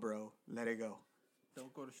it go, bro. Let it go.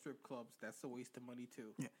 Don't go to strip clubs. That's a waste of money,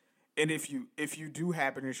 too. Yeah. And if you do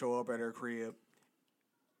happen to show up at her crib,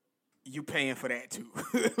 you paying for that too.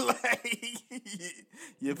 Like,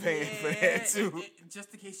 you're paying for that too.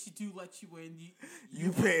 Just in case she do let you in,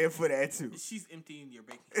 you paying for that too. She's emptying your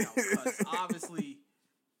bank account because obviously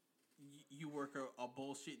you work a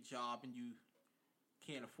bullshit job and you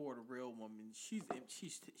can't afford a real woman. She's taking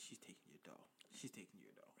your dough. She's taking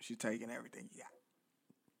your dough. She's taking everything you got.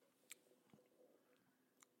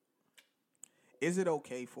 Is it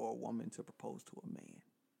okay for a woman to propose to a man?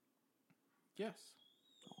 Yes.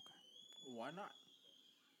 Why not?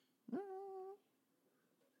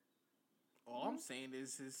 All I'm saying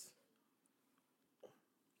is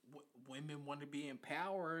women want to be in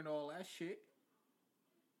power and all that shit.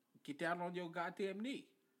 Get down on your goddamn knee.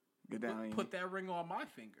 Get down. Put that ring on my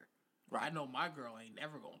finger. Right. I know my girl ain't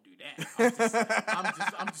never gonna do that.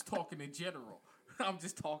 I'm just talking in general. I'm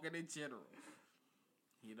just talking in general.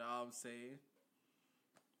 You know what I'm saying?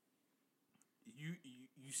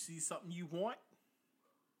 You see something you want.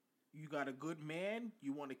 You got a good man.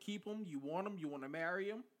 You want to keep him. You want him. You want to marry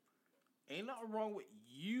him. Ain't nothing wrong with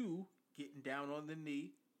you getting down on the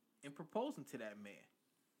knee and proposing to that man.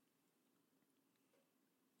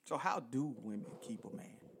 So how do women keep a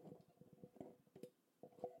man?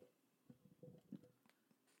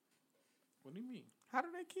 What do you mean? How do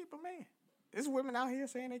they keep a man? There's women out here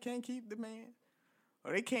saying they can't keep the man.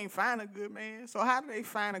 Or they can't find a good man. So how do they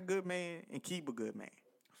find a good man and keep a good man?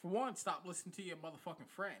 For one, stop listening to your motherfucking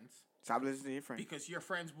friends. Stop listening to your friends. Because your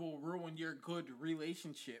friends will ruin your good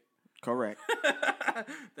relationship. Correct.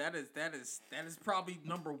 That is probably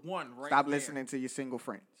number one right Stop there. listening to your single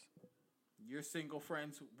friends. Your single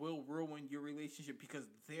friends will ruin your relationship because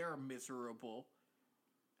they're miserable.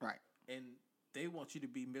 Right. And they want you to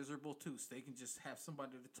be miserable too, so they can just have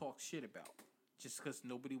somebody to talk shit about. Just because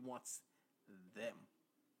nobody wants them.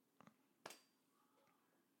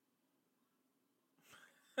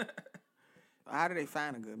 How do they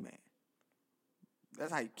find a good man?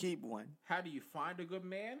 That's how you keep one. How do you find a good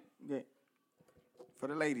man? Yeah. For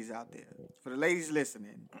the ladies out there. For the ladies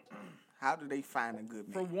listening. How do they find a good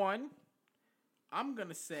man? For one, I'm going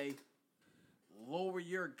to say lower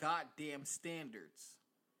your goddamn standards.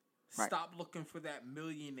 Right. Stop looking for that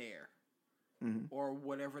millionaire. Mm-hmm. Or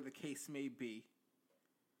whatever the case may be.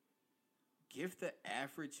 Give the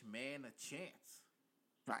average man a chance.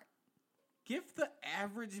 Right. Give the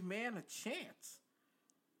average man a chance.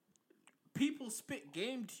 People spit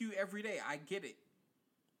game to you every day. I get it.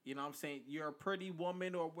 You know what I'm saying? You're a pretty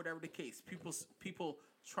woman or whatever the case. People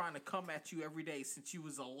trying to come at you every day since you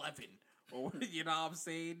was 11. Or, you know what I'm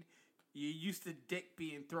saying? You're used to dick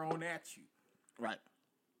being thrown at you. Right.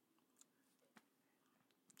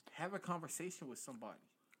 Have a conversation with somebody.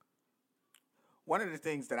 One of the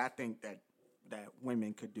things that I think that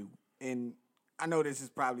women could do, and I know this is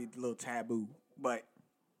probably a little taboo, but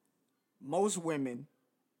most women,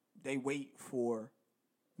 they wait for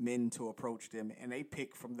men to approach them, and they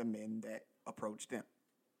pick from the men that approach them.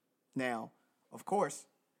 Now, of course,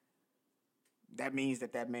 that means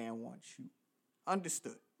that man wants you.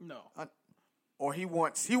 Understood. No. Or he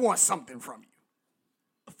wants something from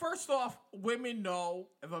you. First off, women know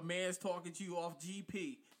if a man's talking to you off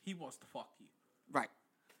GP, he wants to fuck you. Right.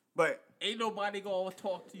 But ain't nobody gonna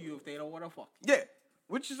talk to you if they don't want to fuck you. Yeah,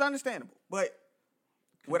 which is understandable. But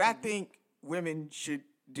what I think women should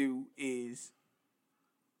do is,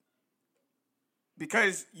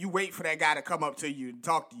 because you wait for that guy to come up to you and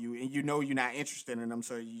talk to you, and you know you're not interested in them,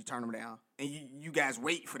 so you turn them down. And you guys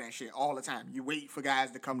wait for that shit all the time. You wait for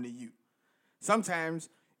guys to come to you. Sometimes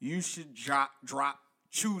you should drop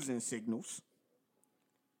choosing signals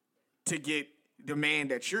to get the man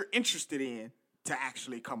that you're interested in to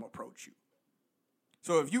actually come approach you.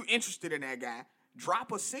 So if you're interested in that guy,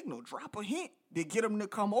 drop a signal, drop a hint to get him to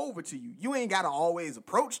come over to you. You ain't got to always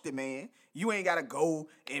approach the man. You ain't got to go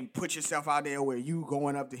and put yourself out there where you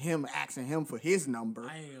going up to him, asking him for his number.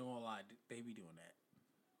 I ain't gonna lie, they be doing that.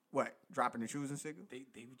 What? Dropping the choosing signal? They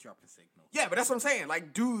be dropping signals. Yeah, but that's what I'm saying.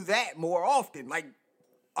 Like, do that more often. Like,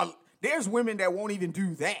 there's women that won't even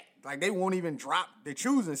do that. Like, they won't even drop the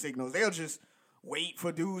choosing signals. They'll just wait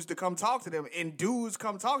for dudes to come talk to them, and dudes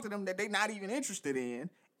come talk to them that they're not even interested in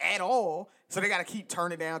at all. So they got to keep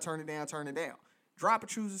turning down. Drop a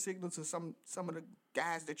choosing signal to some of the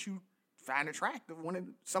guys that you find attractive.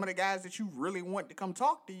 Some of the guys that you really want to come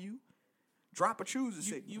talk to you. Drop a choosing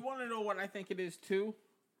signal. You want to know what I think it is too?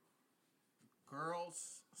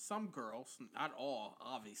 Some girls, not all,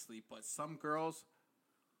 obviously, but some girls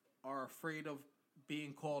are afraid of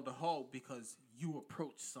being called a hoe because you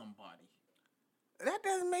approach somebody. That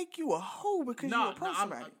doesn't make you a hoe because you approach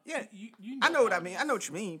somebody. Yeah, you know I know what I mean. I know what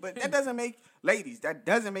you mean, but that doesn't make that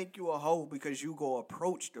doesn't make you a hoe because you go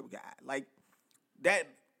approach the guy. Like that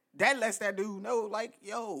lets that dude know, like,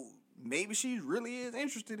 yo, maybe she really is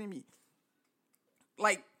interested in me.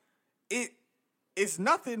 Like it's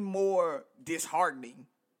nothing more disheartening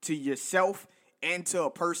to yourself and to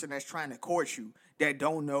a person that's trying to court you that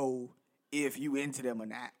don't know if you into them or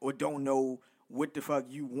not, or don't know what the fuck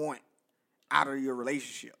you want out of your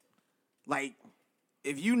relationship. Like,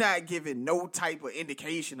 if you not giving no type of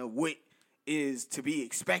indication of what is to be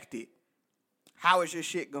expected, how is your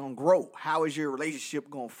shit gonna grow? How is your relationship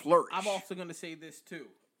gonna flourish? I'm also gonna say this too.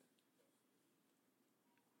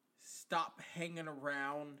 Stop hanging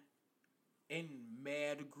around in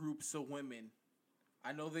mad groups of women.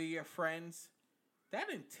 I know they're your friends. That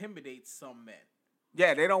intimidates some men.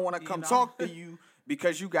 Yeah, they don't want to come talk to you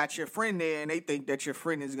because you got your friend there, and they think that your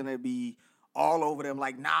friend is gonna be all over them,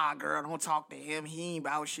 like, nah, girl, don't talk to him. He ain't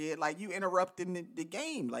about shit. Like, you interrupting the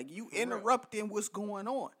game. Like, you interrupting what's going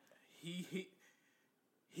on.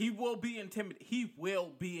 He will be intimidated. He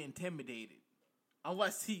will be intimidated.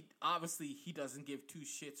 Unless he doesn't give two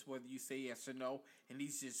shits whether you say yes or no, and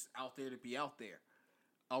he's just out there to be out there.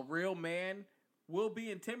 A real man will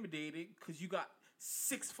be intimidated because you got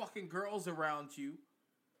 6 fucking girls around you.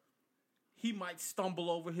 He might stumble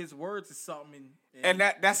over his words or something. And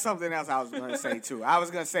that's something else I was going to say, too. I was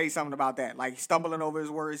going to say something about that. Like, stumbling over his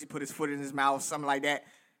words, he put his foot in his mouth, something like that.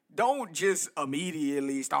 Don't just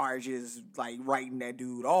immediately start just, like, writing that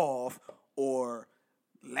dude off or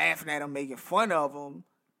laughing at him, making fun of him.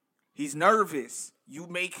 He's nervous. You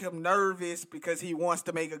make him nervous because he wants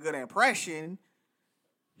to make a good impression.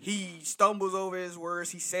 He stumbles over his words.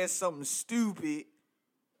 He says something stupid.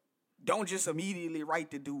 Don't just immediately write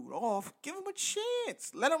the dude off. Give him a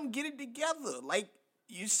chance. Let him get it together. Like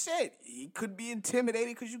you said, he could be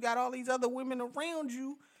intimidated because you got all these other women around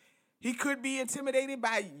you. He could be intimidated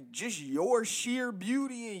by just your sheer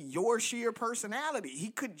beauty and your sheer personality. He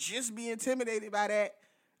could just be intimidated by that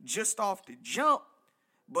just off the jump.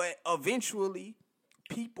 But eventually,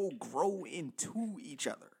 people grow into each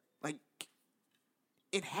other. Like,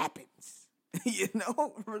 it happens.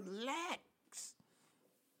 Relax.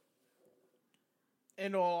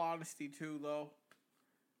 In all honesty, too, though,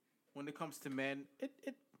 when it comes to men,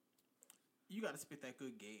 you got to spit that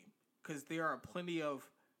good game. Because there are plenty of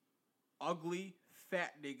ugly,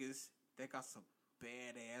 fat niggas that got some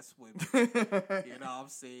badass women. You know what I'm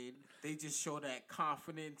saying? They just show that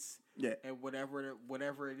confidence. Yeah. And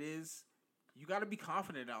whatever it is, you got to be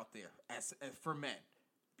confident out there. As for men,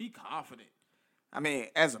 be confident. I mean,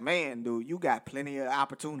 as a man, dude, you got plenty of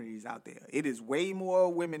opportunities out there. It is way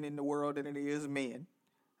more women in the world than it is men.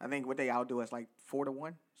 I think what they outdo is like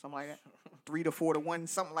 4-1, something like that. 3 to 4-1,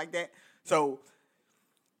 something like that. So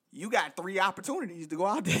you got 3 opportunities to go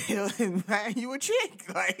out there and find you a chick.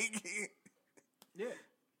 Like, yeah,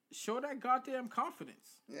 show that goddamn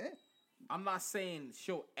confidence. Yeah. I'm not saying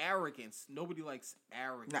show arrogance. Nobody likes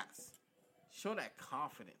arrogance. Nah. Show that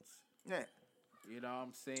confidence. Yeah. You know what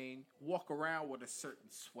I'm saying? Walk around with a certain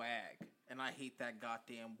swag. and I hate that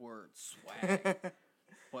goddamn word, swag.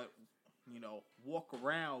 But, walk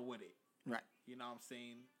around with it. Right. You know what I'm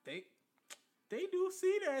saying? They do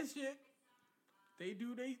see that shit. They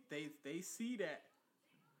do. They see that.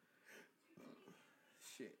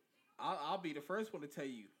 Shit. I'll be the first one to tell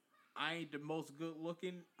you, I ain't the most good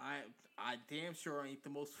looking. I damn sure ain't the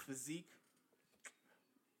most physique.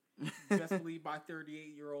 Best believe my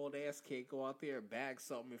 38-year-old ass can't go out there and bag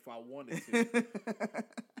something if I wanted to.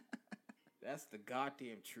 That's the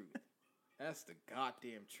goddamn truth. That's the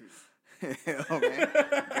goddamn truth. Oh, man.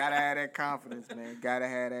 Gotta have that confidence, man. Gotta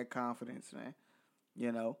have that confidence, man.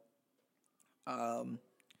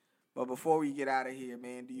 But before we get out of here,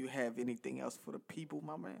 man, do you have anything else for the people,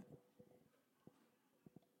 my man?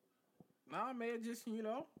 Nah, man, just,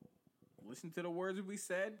 listen to the words we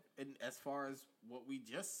said. And as far as what we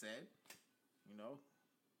just said,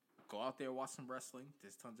 go out there, watch some wrestling.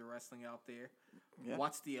 There's tons of wrestling out there. Yeah.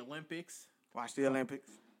 Watch the Olympics. Watch the Olympics.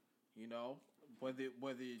 Whether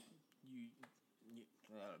you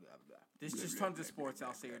there's just tons of sports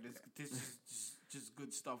out there. There's just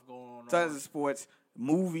good stuff going on. Tons of sports.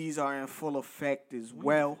 Movies are in full effect as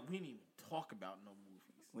well. We didn't even talk about no movies.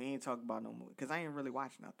 We ain't talking about no movies because I ain't really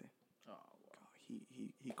watched nothing. Oh, wow.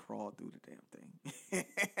 He crawled through the damn thing.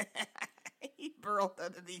 He burrowed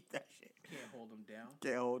underneath that shit. Can't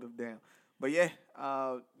hold him down. But yeah,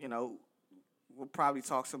 we'll probably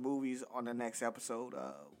talk some movies on the next episode.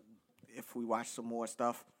 If we watch some more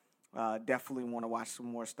stuff, definitely want to watch some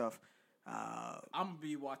more stuff. I'm gonna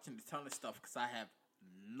be watching a ton of stuff because I have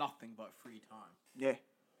nothing but free time. Yeah,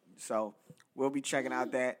 so we'll be checking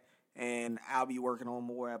out that, and I'll be working on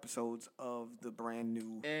more episodes of the brand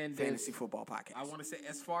new Fantasy Football Podcast. I want to say,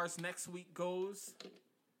 as far as next week goes,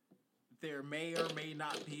 there may or may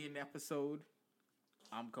not be an episode.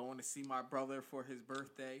 I'm going to see my brother for his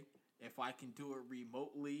birthday. If I can do it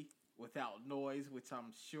remotely without noise, which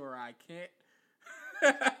I'm sure I can't.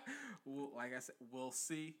 Like I said, we'll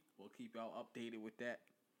see. We'll keep y'all updated with that.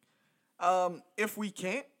 If we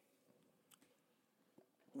can't,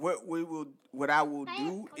 what I will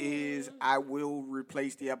do is I will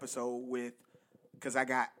replace the episode with, because I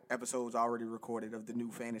got episodes already recorded of the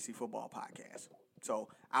new Fantasy Football Podcast. So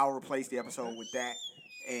I'll replace the episode with that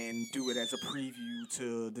and do it as a preview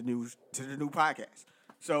to the new podcast.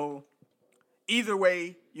 So either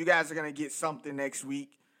way, you guys are gonna get something next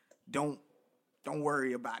week. Don't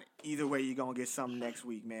worry about it. Either way, you're gonna get something next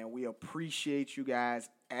week, man. We appreciate you guys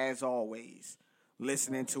as always,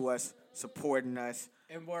 listening to us, supporting us.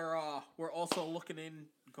 And we're also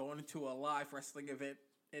going into a live wrestling event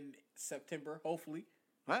in September, hopefully.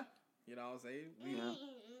 Huh? You know what I'm saying?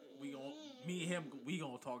 Me and him, we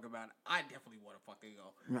gonna talk about it. I definitely want to fucking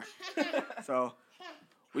go. Right. So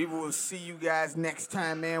we will see you guys next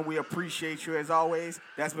time, man. We appreciate you as always.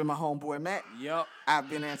 That's been my homeboy Matt. Yep. I've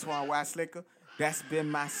been Antoine Weisslicker. That's been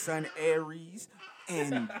my son Aries.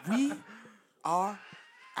 And we are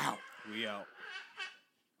out. We out.